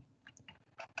here.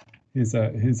 Here's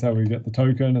how we get the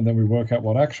token, and then we work out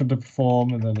what action to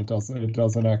perform, and then it does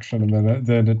an action, and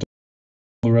then it does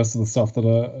the rest of the stuff that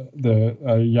the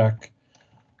Yak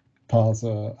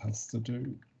parser has to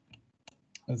do.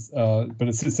 But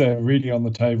it sits there reading on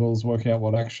the tables, working out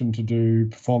what action to do,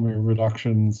 performing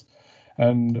reductions,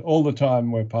 and all the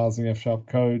time we're parsing F#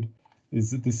 code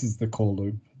is that this is the call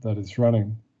loop that is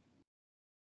running.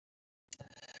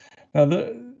 Now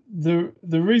the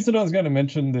reason I was going to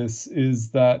mention this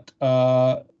is that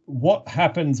what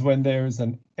happens when there is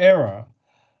an error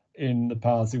in the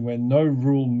parsing, when no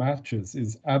rule matches,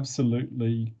 is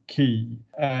absolutely key.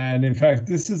 And in fact,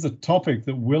 this is a topic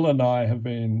that Will and I have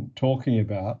been talking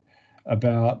about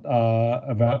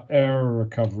error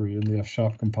recovery in the F#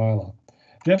 compiler.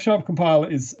 The F# compiler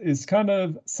is kind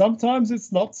of, sometimes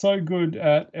it's not so good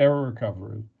at error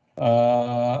recovery.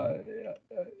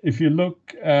 If you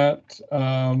look at,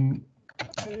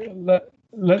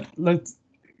 let's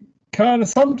kind of,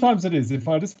 sometimes it is. If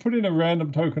I just put in a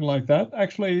random token like that,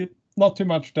 actually not too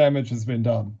much damage has been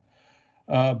done.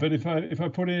 But if I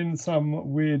put in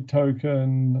some weird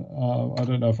token, I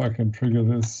don't know if I can trigger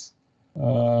this.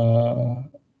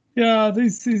 Yeah,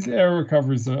 these error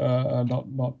recoveries are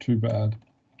not too bad.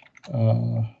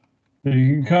 You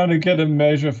can kind of get a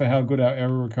measure for how good our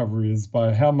error recovery is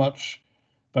by how much,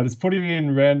 but it's putting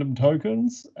in random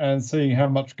tokens and seeing how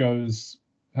much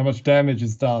damage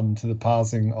is done to the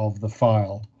parsing of the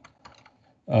file.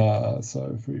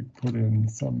 So if we put in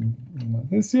some like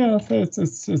this, yeah,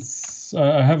 it's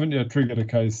I haven't yet triggered a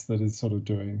case that is sort of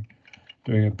doing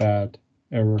a bad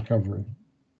error recovery.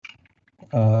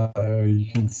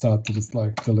 You can start to just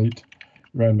like delete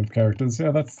random characters.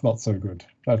 Yeah, that's not so good.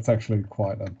 That's actually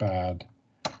quite a bad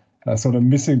sort of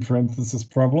missing parenthesis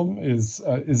problem is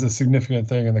a significant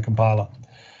thing in the compiler.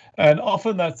 And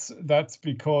often that's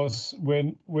because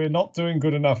we're not doing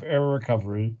good enough error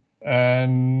recovery.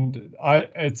 And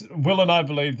Will and I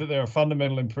believe that there are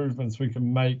fundamental improvements we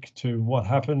can make to what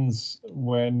happens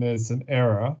when there's an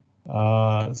error.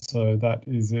 So that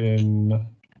is in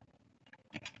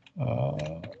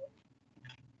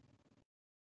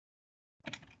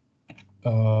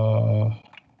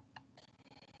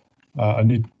I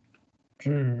need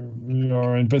to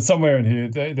reorient, but somewhere in here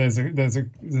there's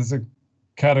a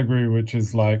category which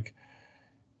is like,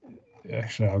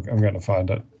 actually I'm going to find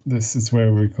it. This is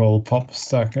where we call pop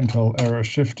stack until error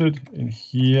shifted in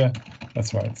here.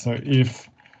 That's right. So if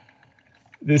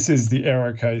this is the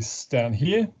error case down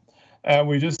here, and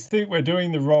we just think we're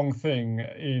doing the wrong thing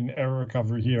in error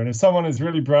recovery here. And if someone is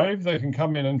really brave, they can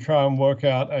come in and try and work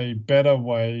out a better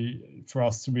way for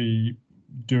us to be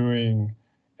doing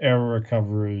error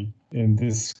recovery in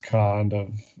this kind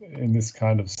of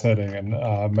setting,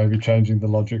 and maybe changing the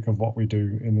logic of what we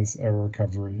do in this error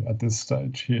recovery at this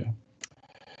stage here.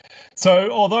 So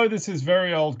although this is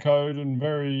very old code and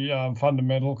very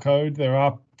fundamental code, there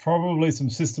are probably some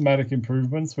systematic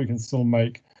improvements we can still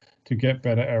make to get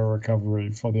better error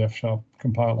recovery for the F#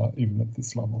 compiler, even at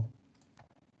this level.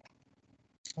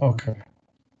 Okay,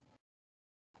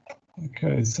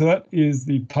 so that is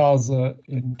the parser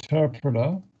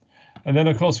interpreter. And then,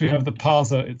 of course, we have the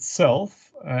parser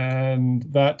itself, and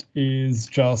that is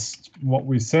just what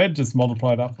we said, just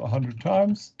multiplied up 100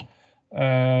 times.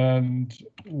 And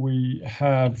we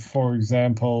have, for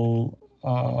example,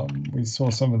 we saw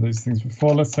some of these things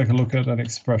before. Let's take a look at an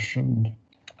expression.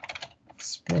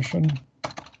 Let's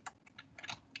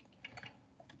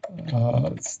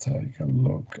take a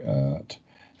look at,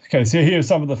 okay, so here are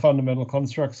some of the fundamental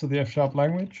constructs of the F#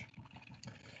 language.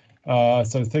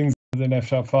 So things within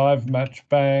F#5, match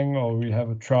bang, or we have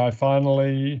a try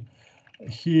finally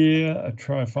here, a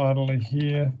try finally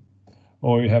here,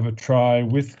 or we have a try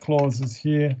with clauses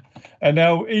here. And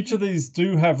now each of these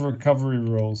do have recovery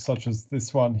rules, such as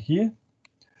this one here,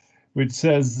 which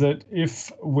says that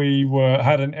if we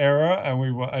had an error and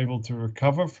we were able to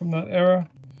recover from that error,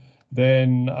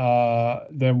 then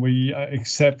we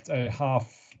accept a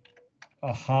half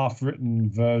written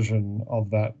version of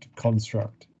that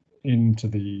construct into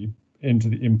the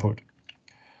input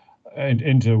and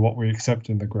into what we accept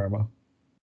in the grammar.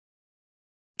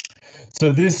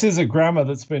 So this is a grammar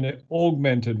that's been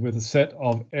augmented with a set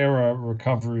of error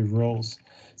recovery rules.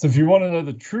 So if you want to know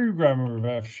the true grammar of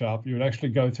F#, you would actually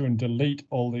go through and delete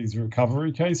all these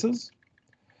recovery cases.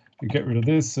 You get rid of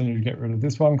this and you get rid of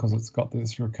this one because it's got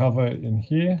this recover in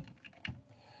here.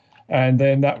 And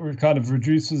then that kind of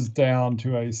reduces down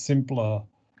to a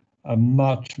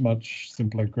much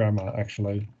simpler grammar,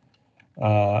 actually.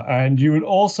 And you would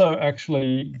also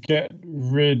actually get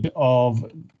rid of,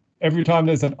 every time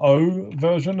there's an O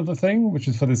version of the thing, which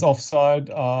is for this offside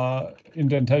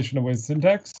indentation aware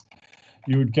syntax,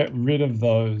 you would get rid of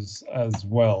those as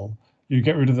well. You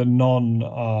get rid of the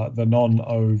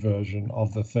non-O version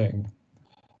of the thing.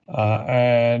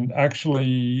 And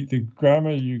actually, the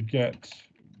grammar you get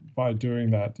by doing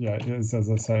that, is,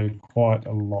 as I say, quite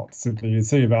a lot simpler. You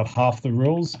see about half the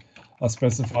rules are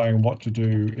specifying what to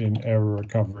do in error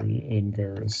recovery in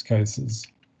various cases.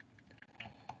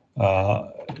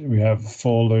 We have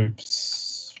for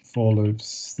loops,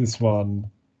 this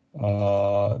one,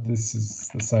 this is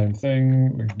the same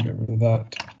thing, we can get rid of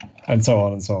that, and so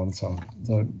on and so on and so on.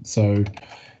 So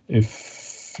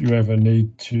if you ever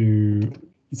need to,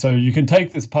 so you can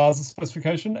take this parser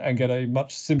specification and get a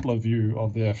much simpler view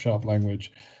of the F#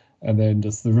 language, and then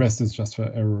just the rest is just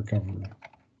for error recovery.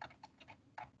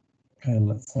 And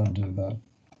let's undo that.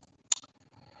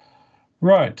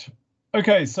 Right.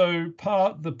 Okay, so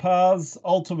the parse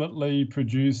ultimately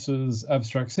produces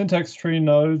abstract syntax tree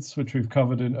nodes, which we've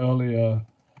covered in earlier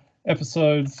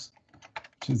episodes,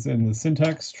 which is in the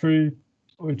syntax tree,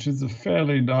 which is a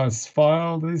fairly nice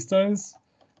file these days.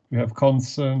 We have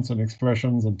constants and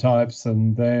expressions and types,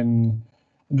 and then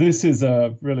this is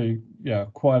a really,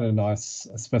 quite a nice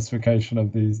specification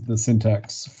of the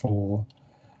syntax for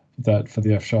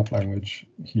the F# language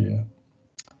here.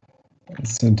 The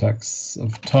syntax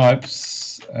of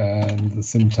types and the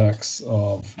syntax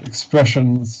of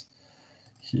expressions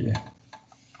here.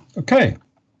 Okay.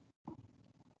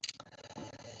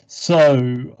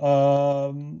 So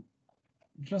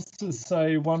just to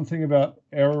say one thing about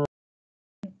error.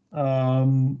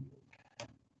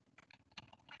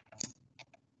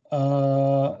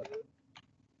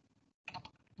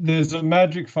 There's a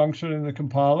magic function in the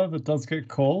compiler that does get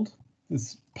called,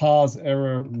 this parse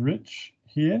error rich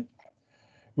here,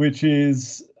 which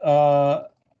is a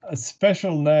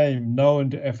special name known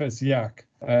to FS-YAC.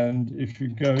 And if you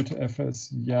go to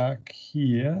FS-YAC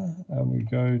here, and we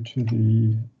go to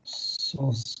the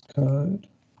source code,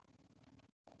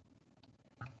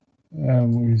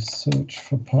 and we search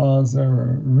for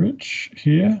parser rich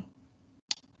here,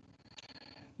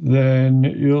 then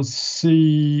you'll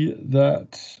see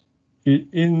that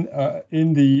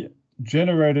in the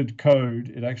generated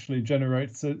code, it actually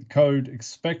generates a code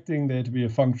expecting there to be a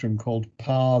function called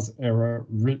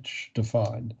parseErrorRich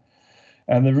defined.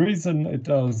 And the reason it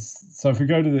does, so if we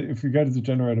go to the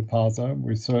generated parser,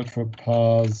 we search for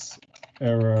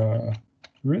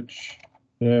parseErrorRich,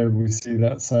 there we see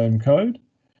that same code.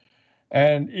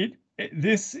 And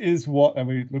this is what, and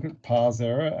we look at parse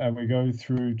error and we go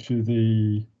through to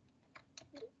the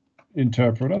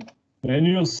interpreter, then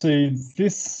you'll see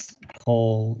this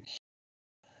call,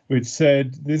 which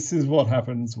said this is what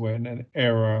happens when an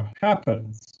error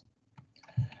happens.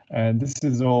 And this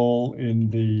is all in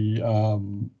the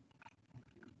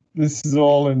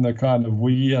kind of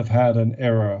we have had an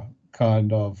error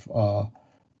kind of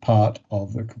part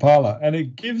of the compiler, and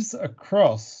it gives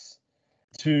across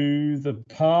to the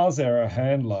parse error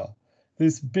handler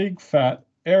this big fat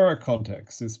error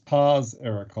context, this parse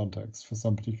error context for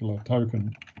some particular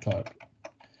token type.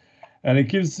 And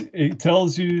it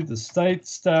tells you the state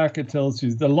stack, it tells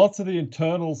you lots of the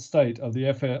internal state of the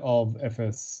F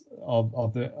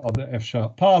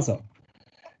sharp parser.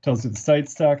 It tells you the state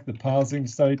stack, the parsing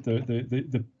state,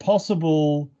 the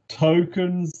possible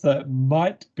tokens that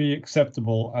might be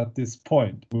acceptable at this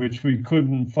point, which we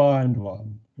couldn't find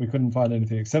one. We couldn't find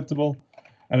anything acceptable.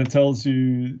 And it tells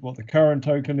you what the current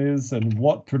token is and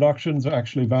what productions are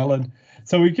actually valid.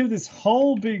 So we give this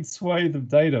whole big swathe of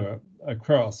data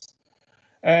across.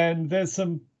 And there's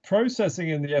some processing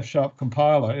in the F#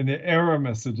 compiler, in the error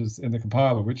messages in the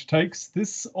compiler, which takes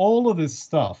all of this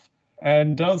stuff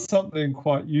and does something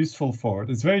quite useful for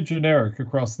it. It's very generic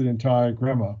across the entire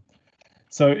grammar.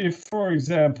 So if, for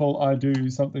example, I do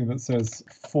something that says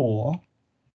for,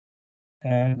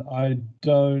 and I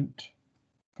don't,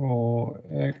 for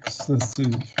x, let's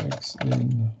do x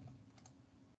in.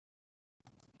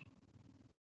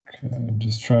 Okay, I'm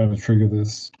just trying to trigger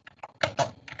this.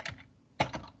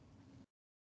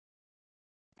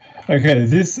 Okay,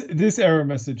 this error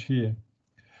message here.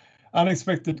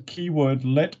 Unexpected keyword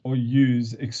let or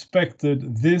use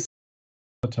expected this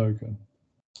token.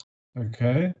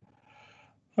 Okay.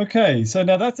 Okay, so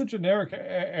now that's a generic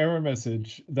error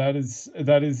message that is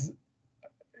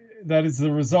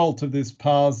the result of this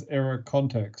parse error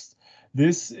context.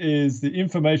 This is the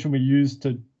information we use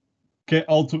to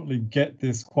ultimately get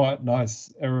this quite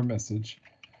nice error message.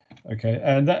 Okay,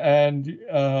 and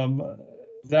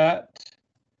that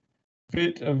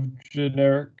bit of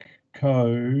generic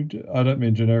code, I don't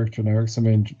mean generics, I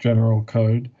mean general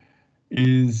code,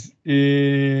 is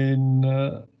in,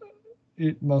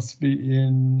 it must be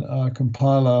in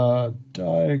compiler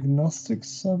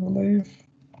diagnostics, I believe.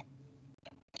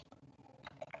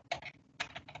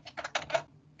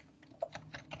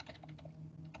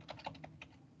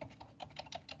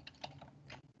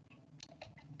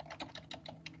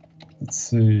 Let's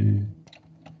see.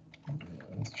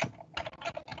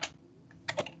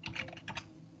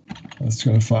 Let's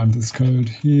go find this code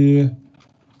here.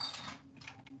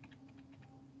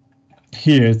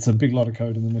 Here, it's a big lot of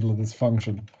code in the middle of this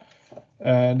function.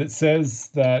 And it says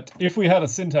that if we had a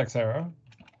syntax error,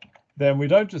 then we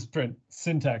don't just print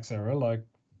syntax error like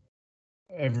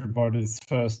everybody's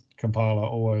first compiler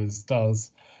always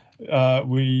does.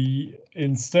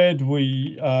 Instead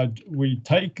we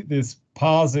take this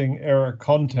parsing error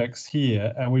context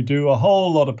here and we do a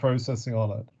whole lot of processing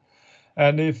on it.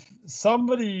 And if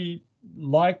somebody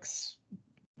likes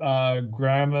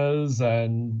grammars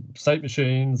and state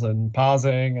machines and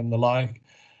parsing and the like,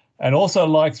 and also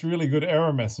likes really good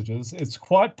error messages, it's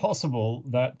quite possible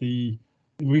that we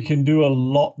can do a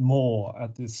lot more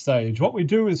at this stage. What we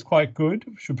do is quite good.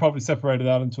 We should probably separate it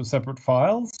out into a separate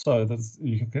file so that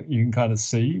you can kind of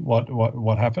see what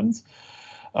happens.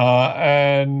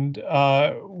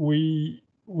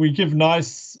 We give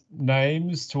nice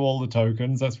names to all the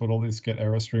tokens. That's what all this get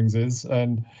error strings is,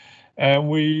 and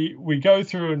we go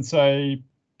through and say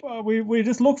we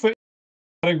just look for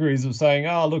categories of saying,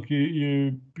 oh look,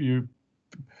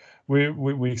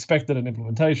 we expected an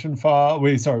implementation file.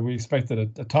 We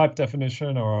expected a type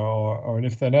definition or an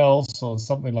if then else or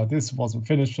something like this wasn't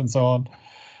finished and so on.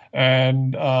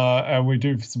 And we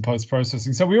do some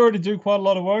post-processing. So we already do quite a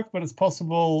lot of work, but it's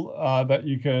possible that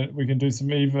we can do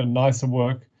some even nicer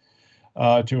work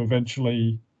to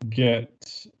eventually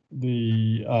get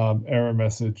error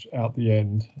message out the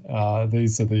end.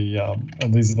 These are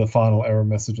the final error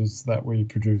messages that we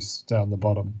produce down the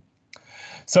bottom.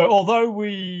 So although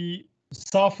we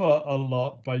suffer a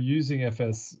lot by using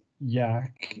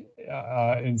FS-YAC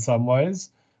in some ways,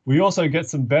 we also get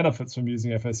some benefits from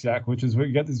using FS-YAC, which is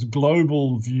we get this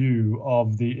global view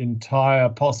of the entire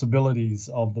possibilities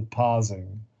of the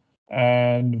parsing.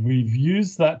 And we've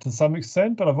used that to some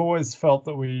extent, but I've always felt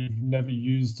that we've never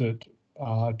used it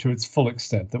to its full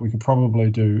extent, that we could probably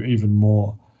do even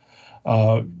more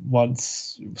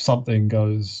once something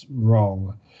goes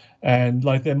wrong. And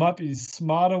like there might be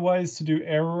smarter ways to do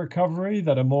error recovery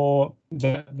that are more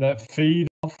that feed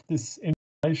off this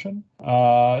information.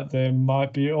 There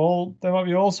might be all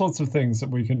sorts of things that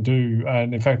we can do,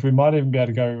 and in fact we might even be able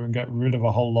to go and get rid of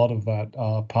a whole lot of that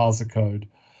parser code,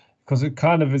 because it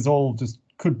kind of is all just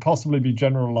could possibly be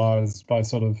generalized by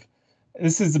sort of,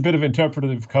 this is a bit of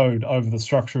interpretive code over the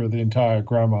structure of the entire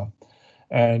grammar,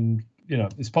 and you know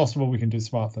it's possible we can do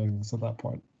smart things at that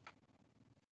point.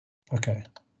 Okay.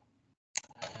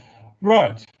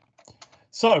 Right,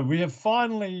 so we have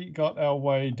finally got our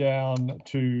way down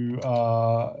to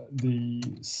the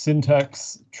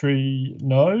syntax tree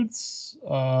nodes,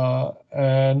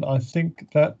 and I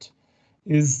think that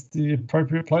is the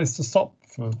appropriate place to stop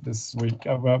for this week.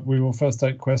 We will first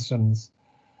take questions.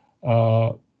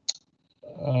 Is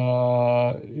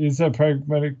there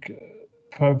pragmatic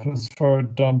purpose for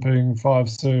dumping 5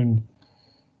 soon?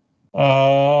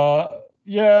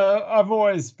 Yeah, I've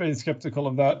always been skeptical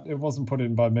of that. It wasn't put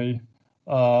in by me.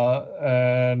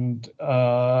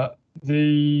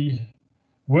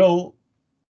 Will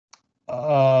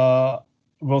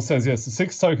says yes, the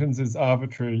 6 tokens is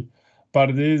arbitrary, but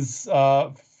it is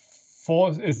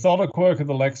it's not a quirk of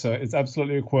the Lexer. It's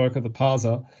absolutely a quirk of the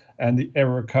parser and the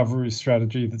error recovery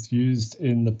strategy that's used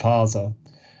in the parser,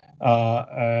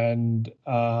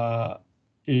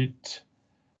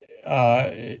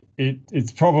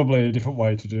 it's probably a different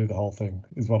way to do the whole thing,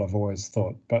 is what I've always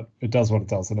thought, but it does what it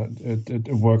does, and it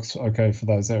works okay for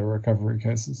those error recovery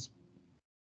cases.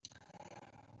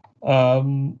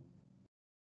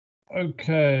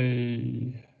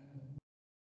 Okay,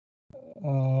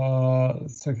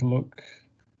 let's take a look.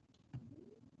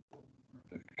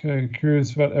 Okay,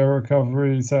 curious about error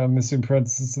recovery. Say I'm missing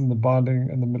parentheses in the binding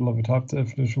in the middle of a type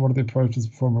definition. What are the approaches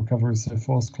to perform recovery? So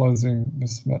forced closing,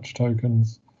 mismatch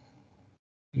tokens.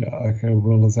 Yeah, okay,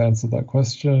 Will has answered that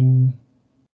question.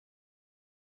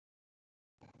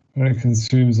 When it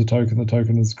consumes a token, the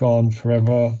token is gone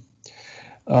forever.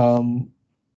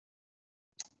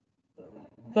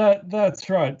 That's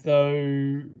right,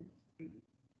 though.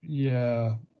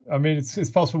 Yeah, I mean, it's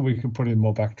possible we could put in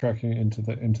more backtracking into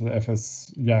the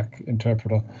FS-YAC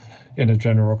interpreter in a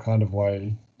general kind of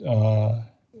way.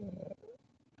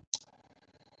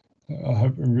 I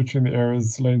hope enriching the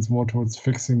errors leans more towards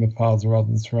fixing the parser rather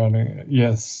than surrounding it.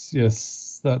 Yes,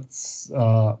 that's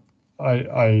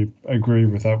I agree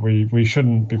with that. We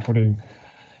shouldn't be putting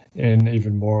in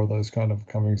even more of those kind of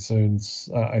coming soons,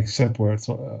 except where it's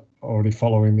already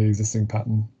following the existing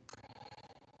pattern.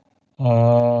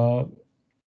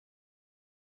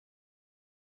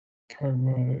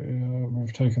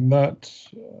 We've taken that.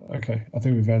 Okay, I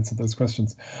think we've answered those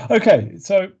questions. Okay,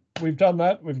 so we've done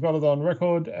that. We've got it on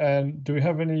record. And do we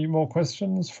have any more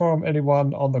questions from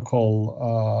anyone on the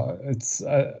call? It's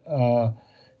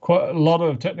quite a lot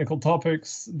of technical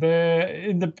topics there.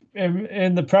 In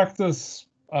the practice,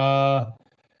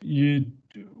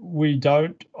 we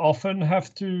don't often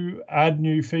have to add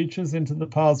new features into the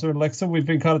parser and Lexer. We've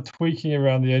been kind of tweaking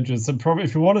around the edges, and probably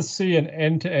if you want to see an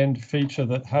end-to-end feature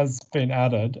that has been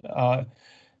added,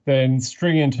 then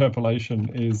string interpolation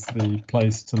is the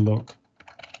place to look.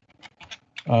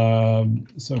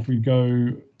 So if we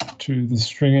go to the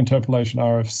string interpolation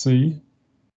RFC,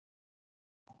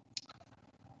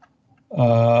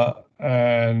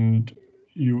 and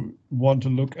you want to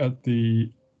look at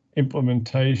the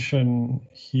implementation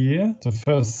here. So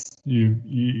first,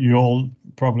 you all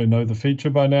probably know the feature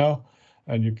by now,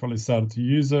 and you probably started to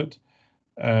use it.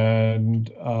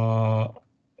 And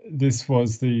this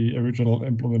was the original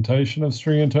implementation of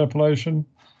string interpolation.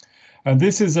 And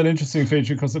this is an interesting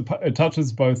feature because it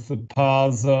touches both the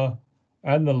parser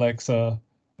and the Lexer,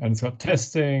 and it's got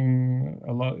testing,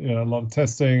 a lot of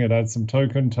testing. It adds some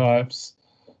token types.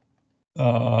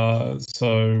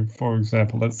 So, for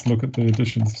example, let's look at the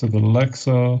additions to the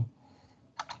Lexer.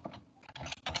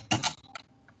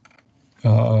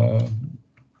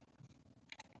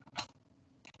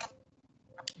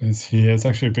 Is here. It's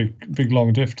actually a big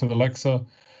long diff to the Lexer.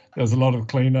 There's a lot of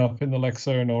cleanup in the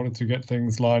Lexer in order to get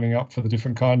things lining up for the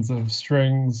different kinds of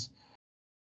strings.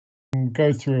 can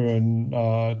go through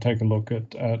and take a look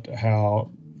at how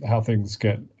things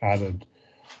get added,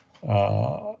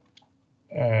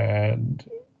 and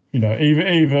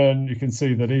even you can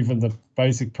see that even the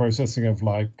basic processing of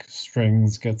like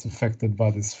strings gets affected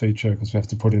by this feature because we have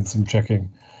to put in some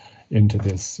checking into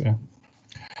this. Yeah,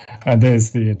 and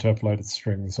there's the interpolated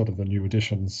string, sort of the new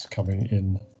additions coming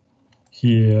in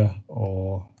here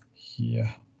or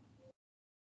here.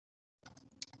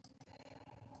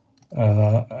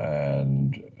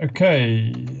 And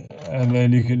okay, and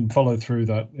then you can follow through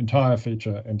that entire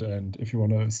feature end to end if you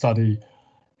want to study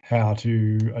how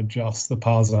to adjust the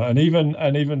parser. And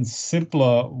even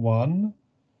simpler one,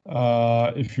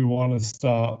 if you want to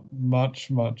start much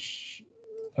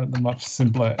at the much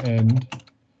simpler end,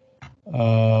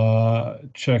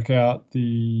 check out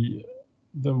the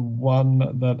one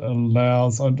that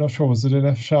allows, I'm not sure, was it in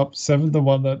F#7, the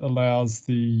one that allows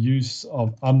the use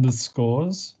of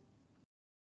underscores.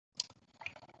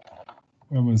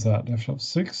 When was that?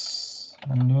 F#6?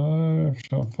 No,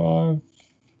 F#5.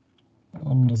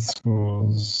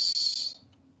 Underscores.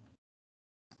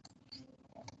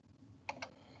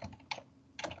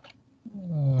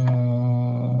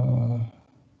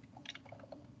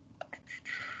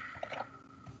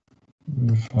 Let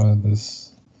me find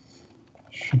this.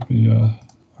 Should be a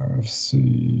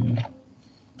RFC.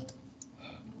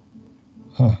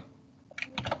 Huh.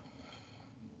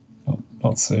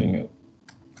 Not seeing it.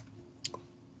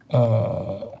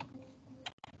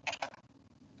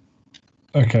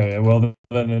 Okay, well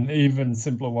then an even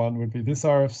simpler one would be this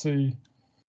RFC.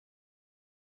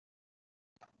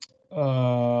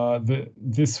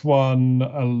 This one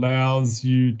allows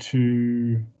you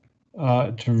to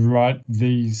write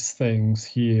these things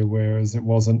here, whereas it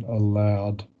wasn't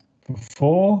allowed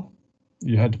before.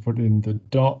 You had to put in the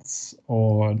dots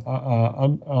or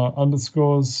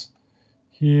underscores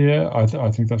here. I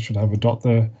think that should have a dot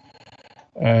there.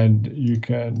 And you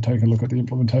can take a look at the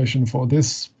implementation for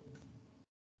this.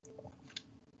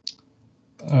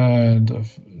 And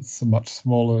it's a much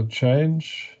smaller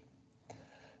change.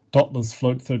 Dotless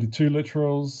float 32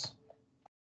 literals.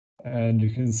 And you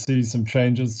can see some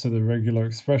changes to the regular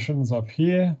expressions up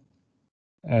here.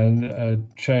 And a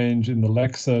change in the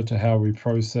Lexer to how we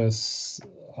process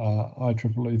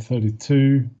IEEE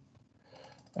 32.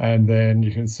 And then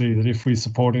you can see that if we're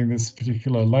supporting this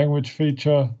particular language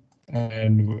feature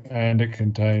and it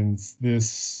contains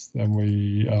this, then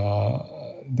we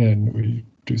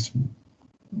do some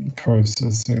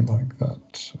processing like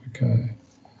that. Okay,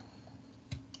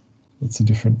 what's the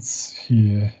difference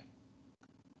here?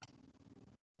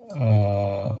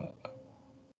 Okay,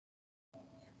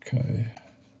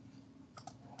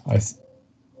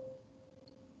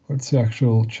 what's the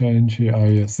actual change here? Oh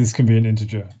yes, this can be an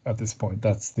integer at this point.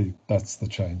 That's the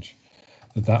change.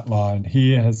 That line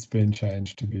here has been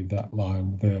changed to be that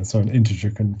line there, so an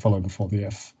integer can follow before the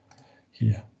F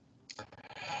here.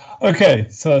 Okay,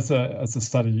 so that's a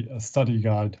study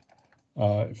guide.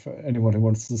 If anyone who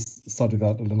wants to study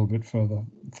that a little bit further,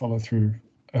 follow through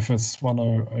FS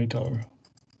 1080.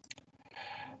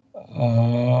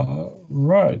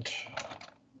 Right.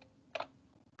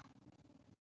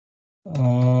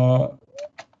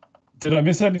 Did I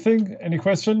miss anything? Any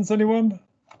questions, anyone?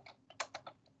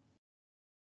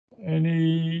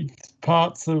 Any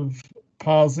parts of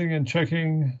parsing and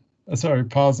checking,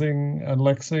 parsing and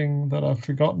lexing that I've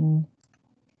forgotten?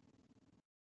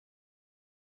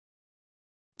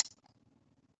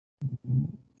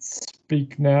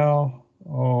 Speak now,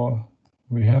 or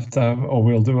we have to have, or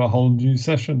we'll do a whole new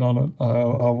session on it.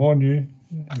 I'll warn you,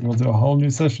 we'll do a whole new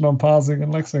session on parsing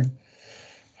and lexing.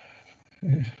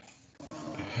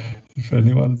 If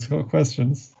anyone's got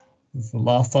questions, this is the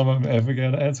last time I'm ever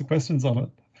going to answer questions on it.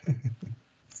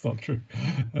 It's not true.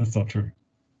 That's not true.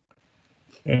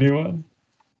 Anyone?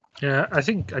 Yeah, I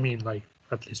mean, like,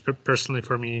 at least personally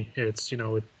for me, it's,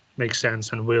 it makes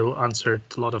sense, and we'll answer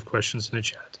a lot of questions in the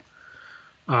chat.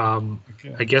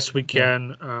 Okay. I guess we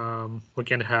can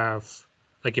have,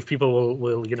 like, if people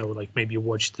will like maybe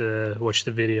watch the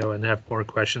video and have more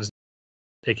questions,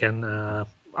 they can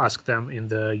ask them in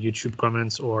the YouTube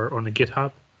comments or on the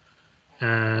GitHub.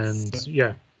 And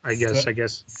yeah, I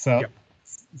guess.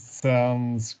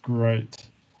 Sounds great.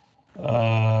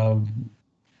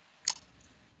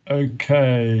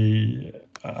 Okay,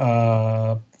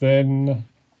 then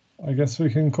I guess we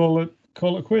can call it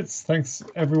quits. Thanks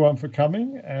everyone for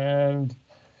coming, and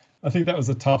I think that was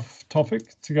a tough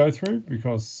topic to go through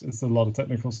because it's a lot of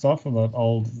technical stuff and a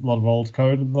lot of old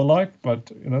code and the like,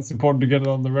 but it's important to get it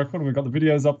on the record. We've got the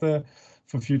videos up there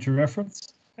for future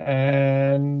reference,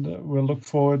 and we'll look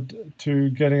forward to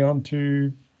getting on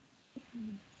to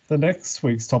the next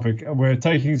week's topic. We're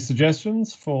taking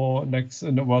suggestions for next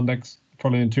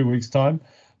probably in 2 weeks' time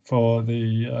for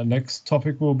the next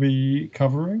topic we'll be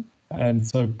covering. And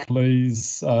so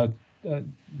please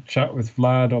chat with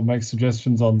Vlad or make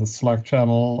suggestions on the Slack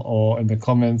channel or in the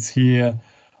comments here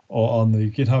or on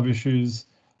the GitHub issues,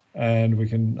 and we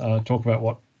can talk about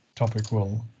what topic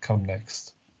will come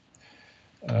next.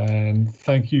 And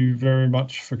thank you very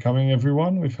much for coming,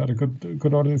 everyone. We've had a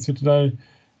good audience here today,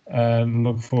 and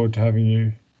look forward to having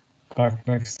you back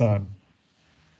next time.